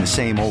weekend doing the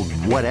same old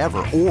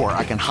whatever, or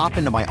I can hop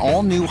into my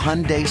all-new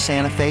Hyundai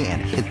Santa Fe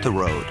and hit the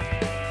road.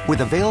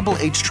 With available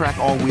H-Track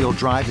all-wheel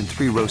drive and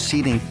 3-row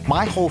seating,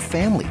 my whole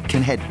family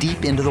can head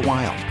deep into the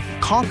wild.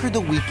 Conquer the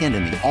weekend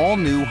in the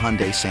all-new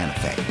Hyundai Santa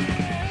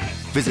Fe.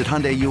 Visit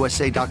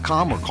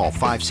HyundaiUSA.com or call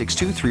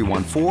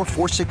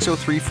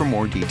 562-314-4603 for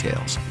more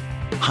details.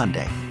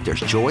 Hyundai, there's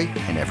joy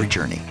in every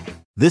journey.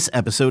 This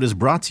episode is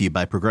brought to you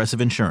by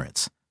Progressive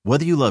Insurance.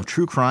 Whether you love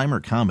true crime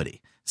or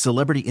comedy,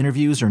 celebrity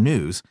interviews or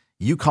news,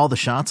 you call the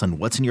shots on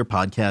what's in your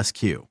podcast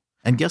queue.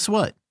 And guess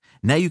what?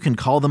 Now you can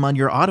call them on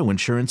your auto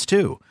insurance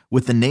too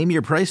with the Name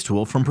Your Price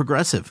tool from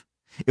Progressive.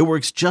 It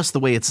works just the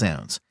way it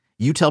sounds.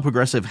 You tell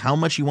Progressive how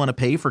much you want to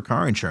pay for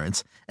car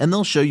insurance, and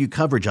they'll show you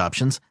coverage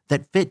options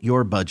that fit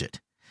your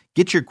budget.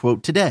 Get your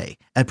quote today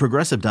at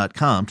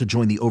Progressive.com to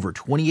join the over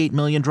 28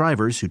 million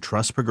drivers who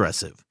trust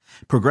Progressive.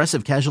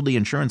 Progressive Casualty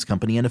Insurance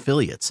Company and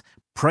Affiliates.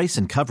 Price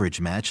and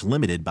coverage match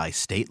limited by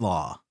state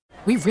law.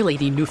 We really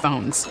need new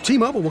phones.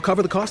 T-Mobile will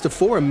cover the cost of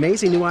 4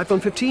 amazing new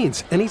iPhone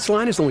 15s, and each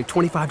line is only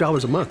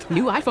 $25 a month.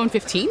 New iPhone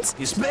 15s?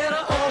 It's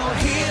better over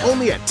here.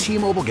 Only at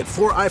T-Mobile, get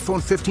 4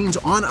 iPhone 15s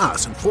on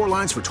us and 4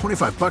 lines for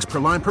 $25 per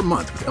line per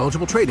month with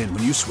eligible trade-in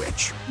when you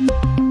switch.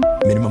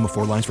 Minimum of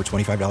 4 lines for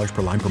 $25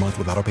 per line per month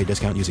with autopay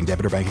discount using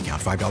debit or bank account.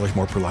 $5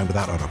 more per line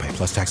without autopay,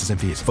 plus taxes and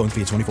fees. Phone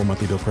fee at 24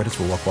 monthly bill credits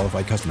for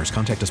well-qualified customers.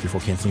 Contact us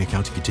before canceling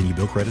account to continue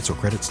bill credits or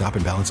credit stop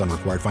and balance on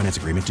required finance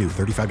agreement due.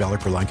 $35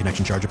 per line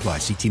connection charge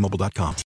applies. See T-Mobile.com.